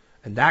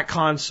 And that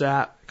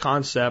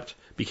concept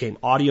became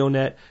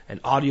AudioNet,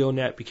 and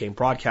AudioNet became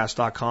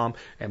Broadcast.com,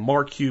 and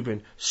Mark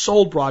Cuban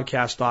sold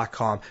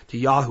Broadcast.com to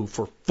Yahoo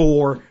for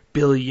 $4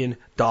 billion,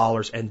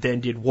 and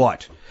then did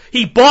what?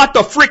 He bought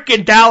the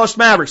frickin' Dallas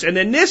Mavericks, and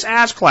then this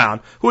ass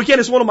clown, who again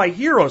is one of my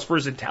heroes for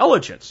his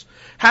intelligence,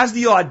 has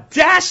the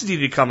audacity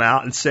to come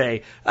out and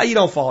say, you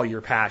don't follow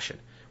your passion,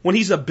 when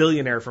he's a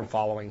billionaire from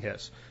following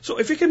his. So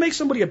if it can make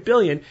somebody $1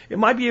 billion, it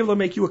might be able to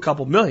make you a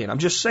couple million. I'm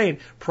just saying,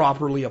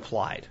 properly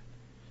applied.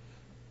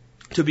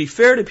 To be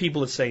fair to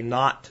people that say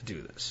not to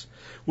do this,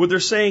 what they're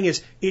saying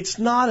is, it's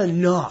not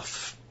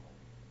enough.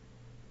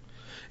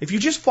 If you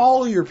just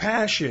follow your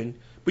passion,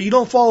 but you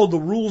don't follow the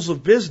rules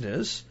of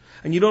business,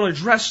 and you don't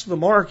address the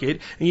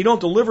market, and you don't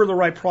deliver the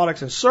right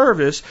product and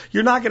service,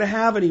 you're not going to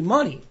have any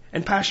money,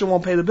 and passion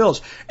won't pay the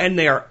bills. And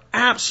they are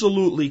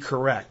absolutely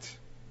correct.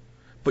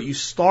 But you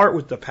start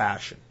with the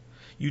passion.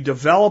 You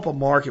develop a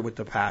market with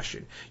the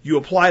passion. You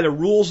apply the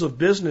rules of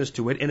business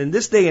to it. And in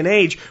this day and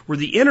age where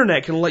the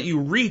internet can let you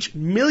reach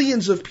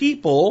millions of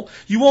people,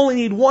 you only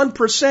need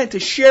 1% to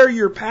share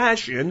your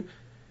passion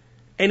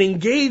and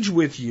engage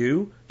with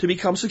you to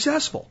become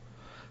successful.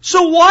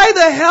 So why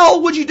the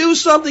hell would you do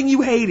something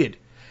you hated?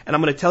 And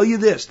I'm going to tell you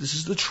this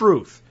is the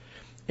truth.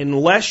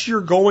 Unless you're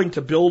going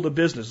to build a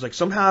business, like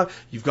somehow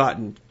you've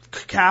gotten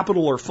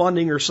capital or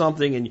funding or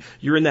something, and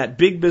you're in that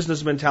big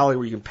business mentality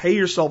where you can pay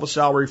yourself a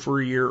salary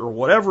for a year or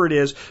whatever it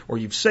is, or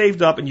you've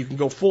saved up and you can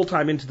go full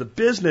time into the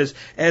business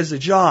as a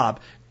job,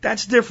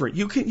 that's different.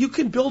 You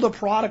can build a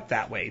product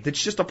that way.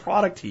 That's just a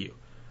product to you.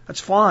 That's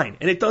fine.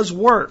 And it does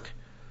work.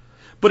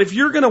 But if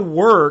you're going to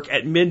work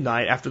at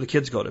midnight after the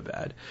kids go to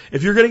bed,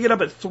 if you're going to get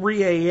up at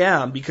 3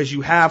 a.m. because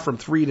you have from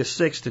 3 to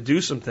 6 to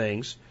do some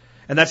things,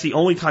 and that's the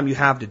only time you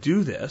have to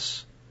do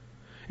this,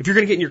 if you're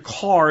going to get in your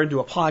car and do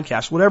a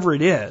podcast, whatever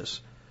it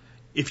is,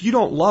 if you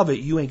don't love it,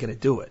 you ain't going to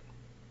do it.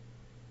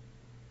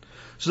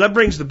 So that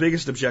brings the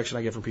biggest objection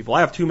I get from people.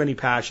 I have too many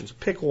passions.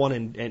 Pick one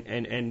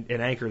and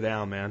anchor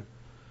down, man.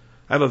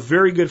 I have a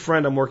very good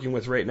friend I'm working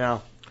with right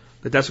now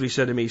that's what he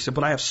said to me. He said,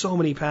 but I have so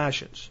many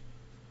passions.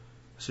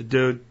 I said,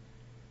 dude,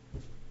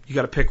 you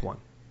got to pick one.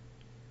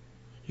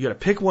 You got to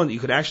pick one that you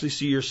could actually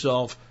see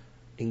yourself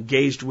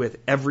engaged with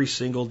every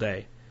single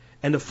day.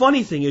 And the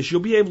funny thing is you'll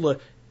be able to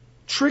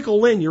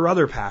trickle in your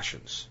other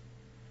passions.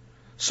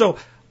 So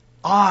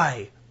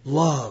I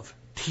love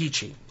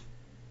teaching.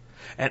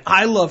 And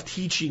I love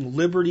teaching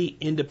liberty,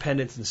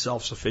 independence, and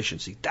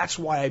self-sufficiency. That's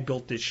why I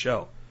built this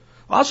show.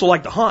 I also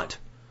like to hunt.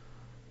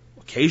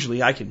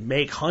 Occasionally I can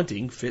make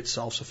hunting fit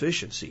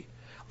self-sufficiency.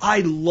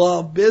 I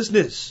love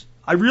business.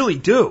 I really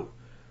do.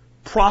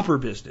 Proper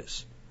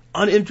business.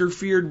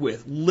 Uninterfered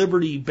with,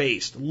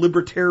 liberty-based,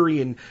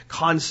 libertarian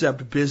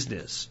concept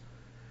business.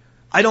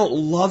 I don't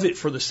love it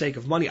for the sake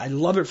of money. I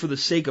love it for the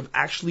sake of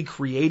actually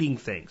creating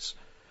things.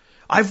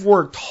 I've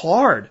worked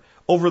hard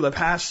over the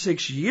past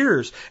 6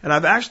 years, and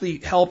I've actually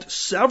helped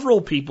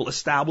several people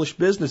establish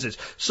businesses.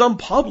 Some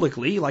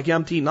publicly, like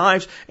MT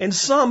Knives, and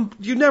some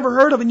you never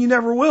heard of and you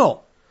never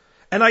will.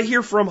 And I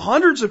hear from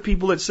hundreds of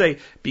people that say,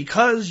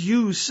 because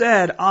you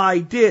said I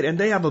did, and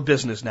they have a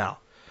business now.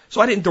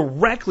 So I didn't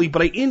directly,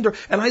 but and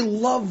I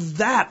love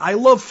that. I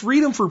love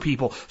freedom for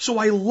people. So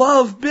I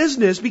love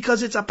business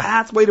because it's a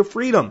pathway to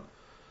freedom.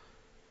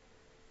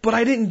 But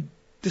I didn't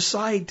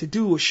decide to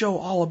do a show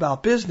all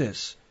about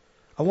business.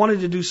 I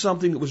wanted to do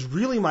something that was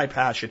really my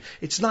passion.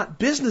 It's not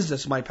business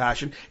that's my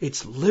passion.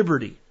 It's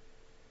liberty.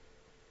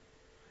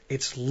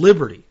 It's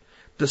liberty.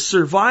 The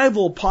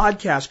Survival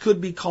Podcast could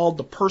be called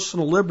the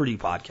Personal Liberty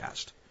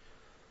Podcast.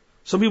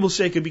 Some people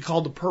say it could be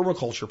called the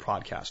Permaculture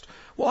Podcast.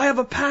 Well, I have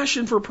a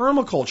passion for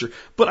permaculture,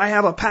 but I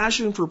have a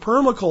passion for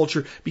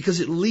permaculture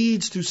because it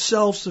leads to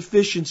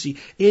self-sufficiency,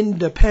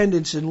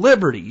 independence, and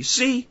liberty. You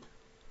see?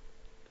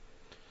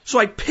 So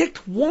I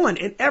picked one,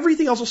 and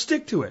everything else will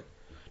stick to it.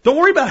 Don't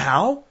worry about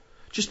how.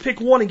 Just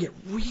pick one and get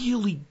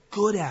really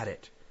good at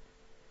it.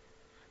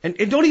 And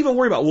don't even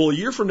worry about, well, a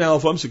year from now,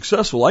 if I'm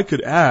successful, I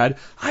could add.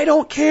 I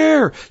don't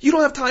care. You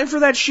don't have time for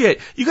that shit.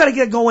 You got to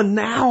get going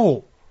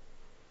now.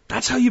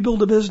 That's how you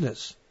build a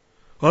business.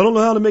 I don't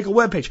know how to make a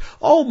web page.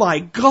 Oh my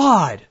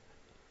God.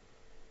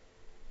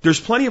 There's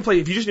plenty of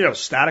places. If you just need a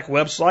static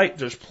website,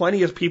 there's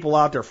plenty of people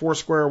out there,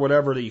 Foursquare or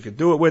whatever, that you can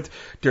do it with.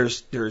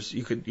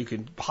 You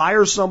can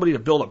hire somebody to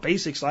build a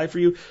basic site for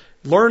you.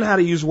 Learn how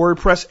to use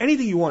WordPress.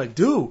 Anything you want to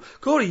do,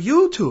 go to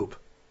YouTube.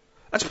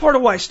 That's part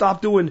of why I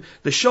stopped doing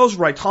the shows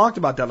where I talked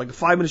about that, like the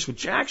 5 Minutes with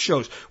Jack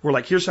shows, where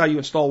like, here's how you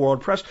install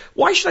WordPress.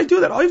 Why should I do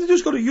that? All you have to do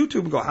is go to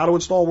YouTube and go, how to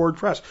install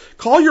WordPress.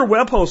 Call your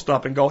web host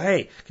up and go,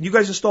 hey, can you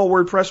guys install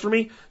WordPress for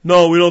me?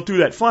 No, we don't do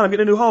that. Fine, I'm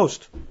getting a new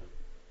host.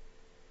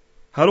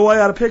 How do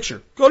I add a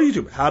picture? Go to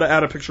YouTube. How to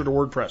add a picture to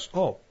WordPress.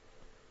 Oh.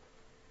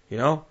 You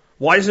know?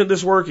 Why isn't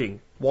this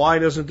working? Why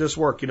doesn't this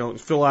work? You know,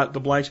 fill out the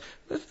blanks.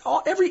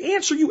 Every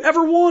answer you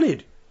ever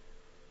wanted.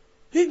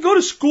 You can go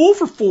to school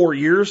for 4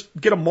 years,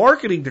 get a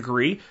marketing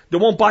degree that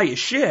won't buy you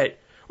shit,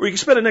 or you can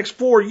spend the next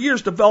 4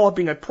 years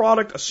developing a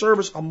product, a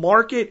service, a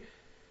market,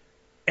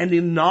 and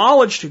the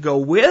knowledge to go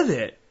with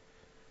it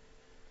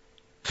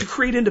to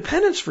create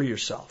independence for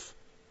yourself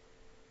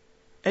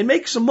and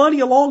make some money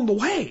along the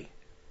way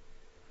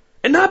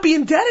and not be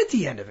in debt at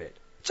the end of it.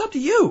 It's up to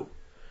you.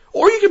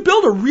 Or you can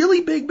build a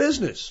really big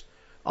business.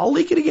 I'll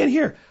leak it again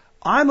here.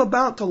 I'm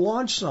about to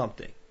launch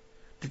something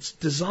that's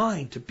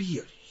designed to be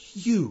a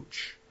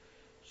huge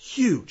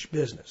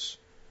business.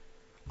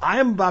 I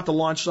am about to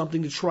launch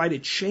something to try to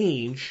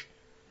change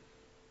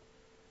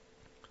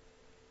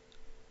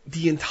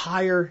the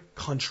entire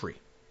country.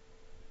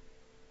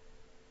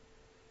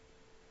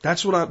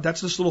 That's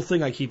this little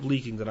thing I keep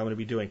leaking that I'm going to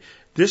be doing.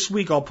 This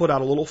week I'll put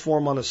out a little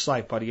form on the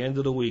site by the end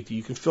of the week that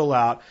you can fill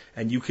out,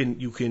 and you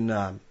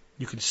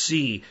can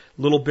see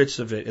little bits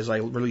of it as I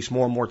release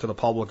more and more to the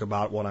public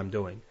about what I'm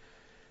doing.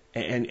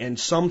 And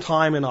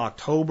sometime in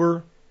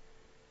October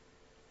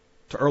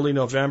to early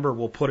November,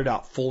 we'll put it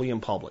out fully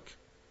in public.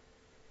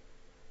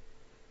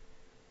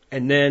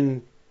 And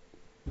then,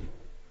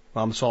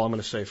 well, that's all I'm going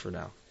to say for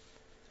now.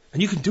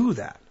 And you can do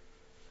that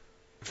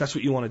if that's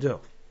what you want to do.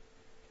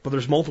 But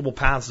there's multiple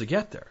paths to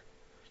get there.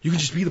 You can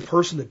just be the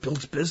person that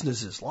builds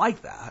businesses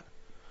like that.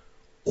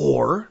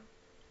 Or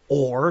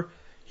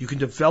you can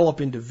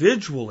develop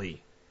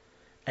individually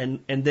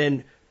and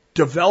then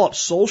develop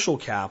social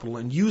capital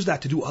and use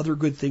that to do other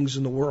good things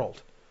in the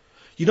world.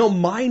 You know,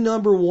 my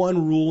number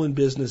one rule in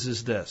business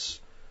is this: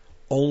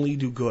 only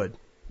do good.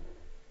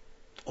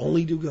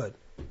 Only do good.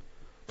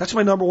 That's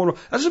my number one rule.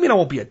 That doesn't mean I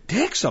won't be a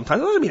dick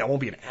sometimes. That doesn't mean I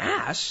won't be an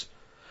ass.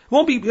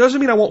 It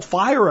doesn't mean I won't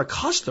fire a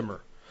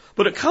customer.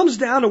 But it comes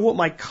down to what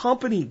my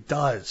company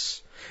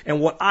does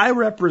and what I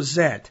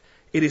represent.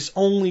 It is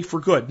only for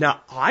good.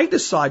 Now, I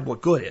decide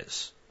what good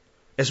is,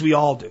 as we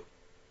all do.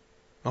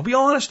 I'll be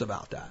honest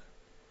about that.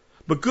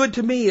 But good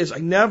to me is I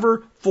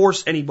never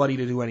force anybody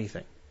to do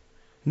anything.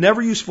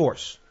 Never use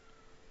force.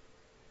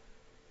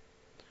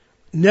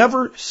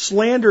 Never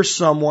slander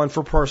someone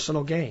for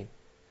personal gain.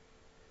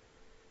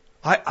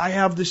 I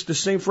have the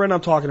same friend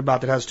I'm talking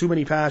about that has too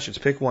many passions.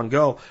 Pick one,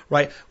 go,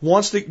 right?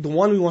 The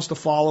one who wants to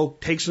follow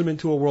takes them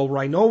into a world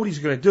where I know what he's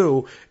going to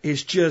do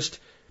is just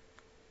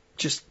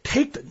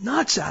take the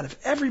nuts out of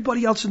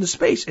everybody else in the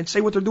space and say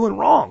what they're doing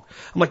wrong.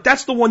 I'm like,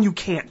 that's the one you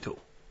can't do.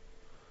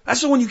 That's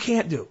the one you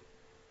can't do.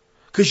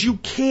 Because you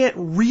can't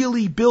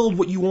really build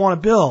what you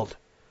want to build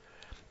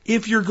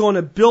if you're going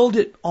to build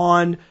it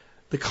on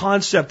the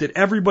concept that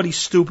everybody's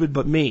stupid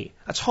but me.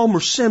 That's Homer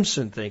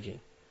Simpson thinking.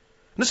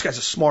 And this guy's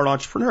a smart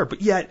entrepreneur,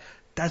 but yet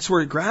that's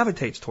where it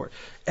gravitates toward.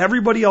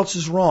 Everybody else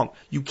is wrong.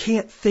 You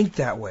can't think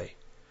that way.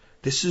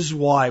 This is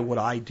why what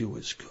I do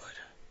is good.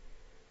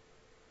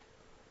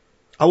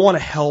 I want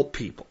to help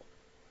people.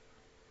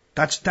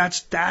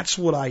 That's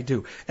what I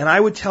do. And I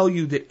would tell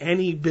you that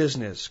any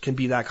business can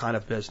be that kind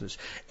of business.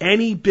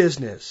 Any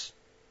business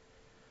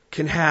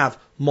can have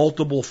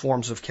multiple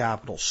forms of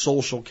capital,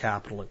 social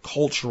capital and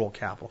cultural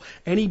capital.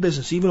 Any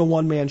business, even a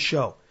one-man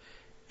show,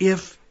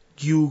 if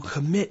you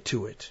commit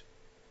to it.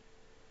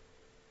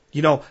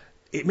 You know,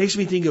 it makes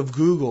me think of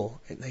Google,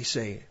 and they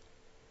say,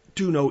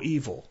 do no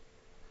evil.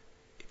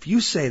 If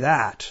you say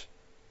that,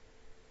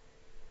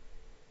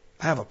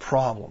 I have a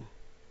problem.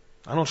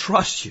 I don't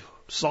trust you.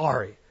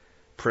 Sorry,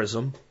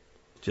 Prism.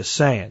 Just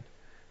saying.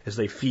 As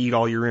they feed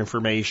all your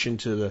information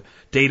to the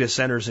data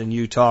centers in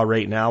Utah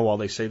right now while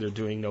they say they're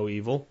doing no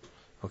evil.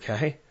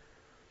 Okay?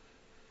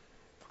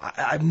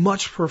 I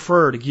much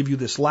prefer to give you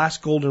this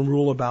last golden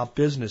rule about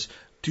business.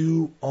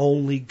 Do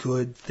only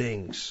good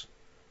things.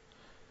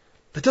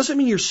 That doesn't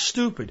mean you're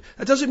stupid.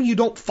 That doesn't mean you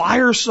don't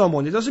fire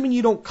someone. It doesn't mean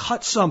you don't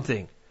cut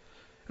something.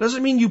 It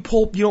doesn't mean you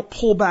don't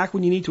pull back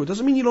when you need to. It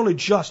doesn't mean you don't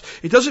adjust.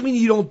 It doesn't mean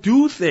you don't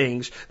do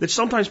things that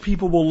sometimes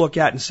people will look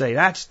at and say,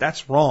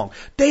 that's wrong.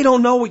 They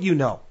don't know what you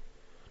know.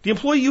 The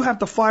employee you have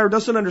to fire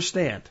doesn't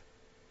understand.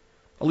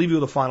 I'll leave you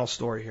with a final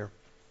story here.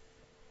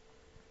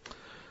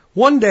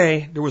 One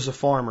day, there was a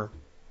farmer,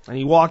 and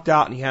he walked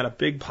out and he had a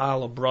big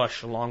pile of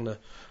brush along the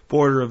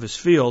border of his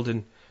field,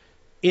 and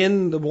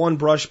in the one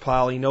brush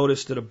pile, he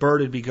noticed that a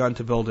bird had begun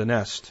to build a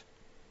nest.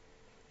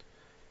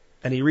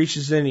 And he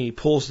reaches in and he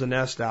pulls the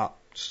nest out,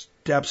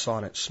 steps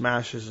on it,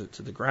 smashes it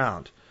to the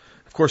ground.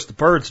 Of course, the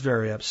bird's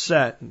very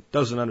upset and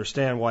doesn't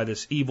understand why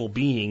this evil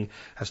being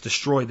has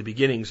destroyed the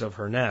beginnings of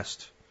her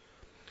nest.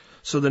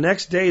 So the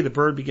next day, the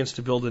bird begins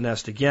to build a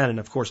nest again, and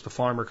of course, the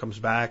farmer comes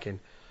back and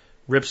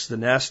rips the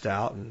nest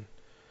out. And in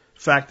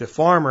fact, the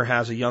farmer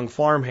has a young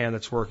farmhand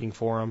that's working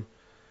for him,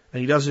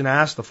 and he doesn't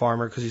ask the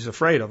farmer because he's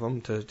afraid of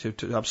him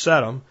to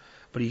upset him.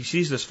 But he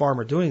sees this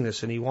farmer doing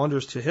this, and he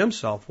wonders to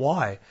himself,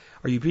 why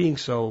are you being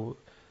so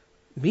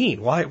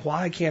mean?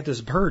 Why can't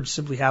this bird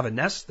simply have a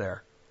nest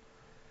there?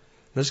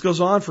 This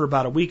goes on for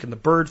about a week, and the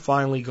bird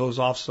finally goes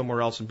off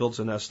somewhere else and builds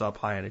a nest up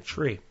high in a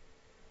tree.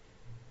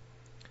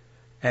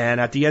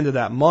 And at the end of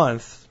that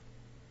month,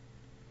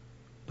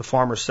 the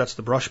farmer sets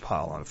the brush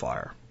pile on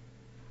fire.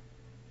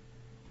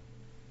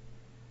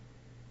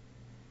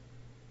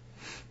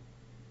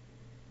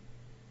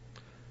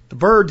 The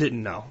bird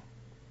didn't know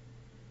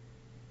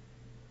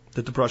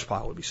that the brush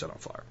pile would be set on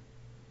fire.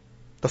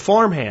 The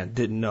farmhand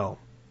didn't know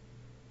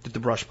that the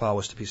brush pile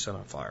was to be set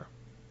on fire.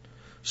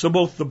 So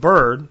both the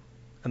bird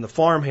and the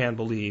farmhand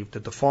believed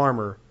that the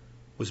farmer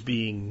was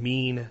being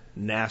mean,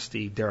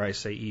 nasty, dare I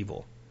say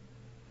evil.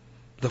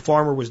 The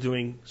farmer was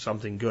doing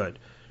something good.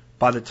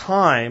 By the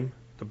time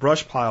the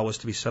brush pile was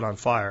to be set on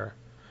fire,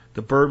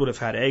 the bird would have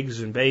had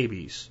eggs and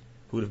babies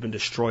who would have been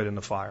destroyed in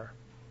the fire.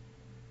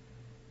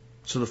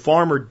 So the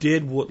farmer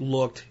did what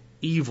looked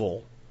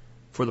evil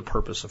for the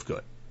purpose of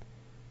good.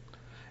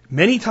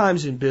 Many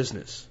times in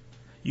business,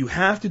 you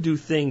have to do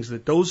things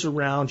that those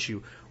around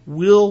you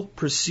will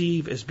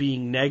perceive as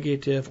being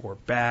negative or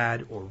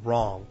bad or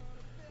wrong.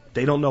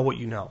 They don't know what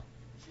you know.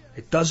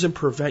 It doesn't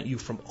prevent you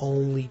from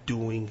only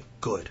doing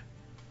good.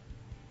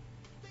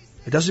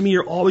 It doesn't mean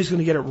you're always going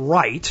to get it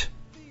right.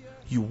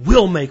 You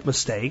will make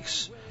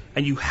mistakes,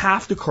 and you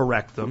have to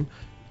correct them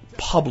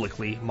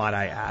publicly, might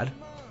I add,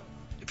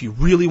 if you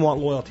really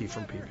want loyalty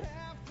from people.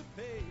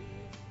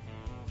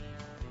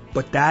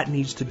 But that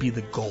needs to be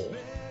the goal,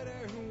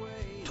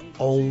 to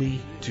only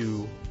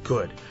do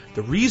good.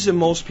 The reason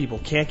most people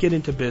can't get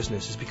into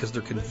business is because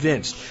they're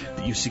convinced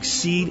that you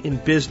succeed in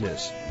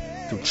business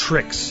through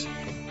tricks,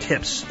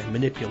 tips, and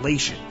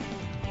manipulation.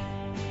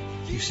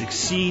 You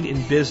succeed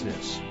in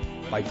business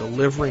by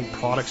delivering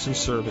products and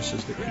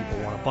services that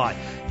people want to buy.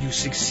 You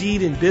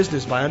succeed in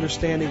business by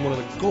understanding one of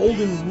the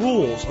golden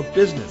rules of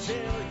business.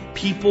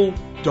 People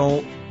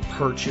don't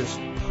purchase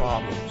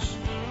problems.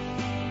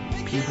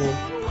 People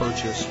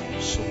purchase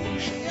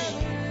solutions.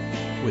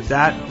 With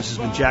that, this has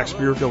been Jack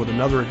Spirko with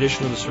another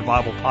edition of the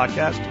Survival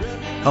Podcast,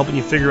 helping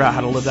you figure out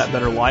how to live that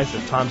better life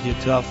if times get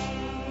tough,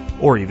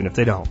 or even if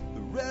they don't.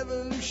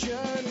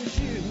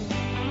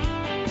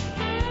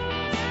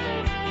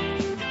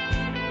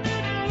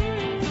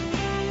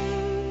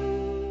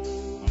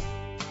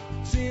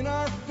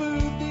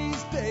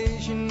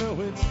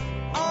 know it's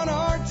on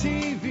our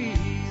TVs.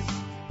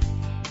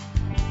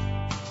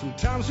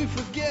 Sometimes we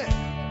forget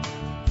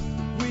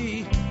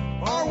we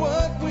are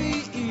what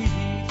we eat.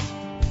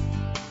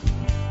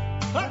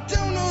 I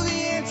don't know the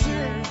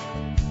answer.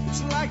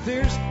 It's like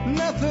there's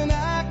nothing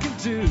I can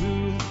do.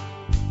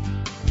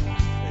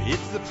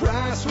 It's the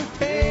price we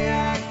pay,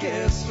 I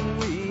guess, when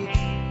we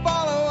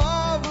follow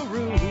all the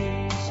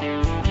rules.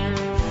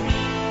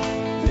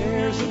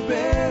 There's a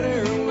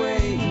better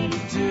way to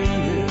do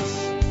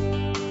this.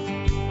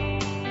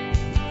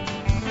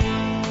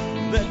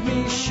 Let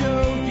me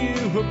show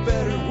you a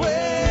better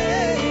way.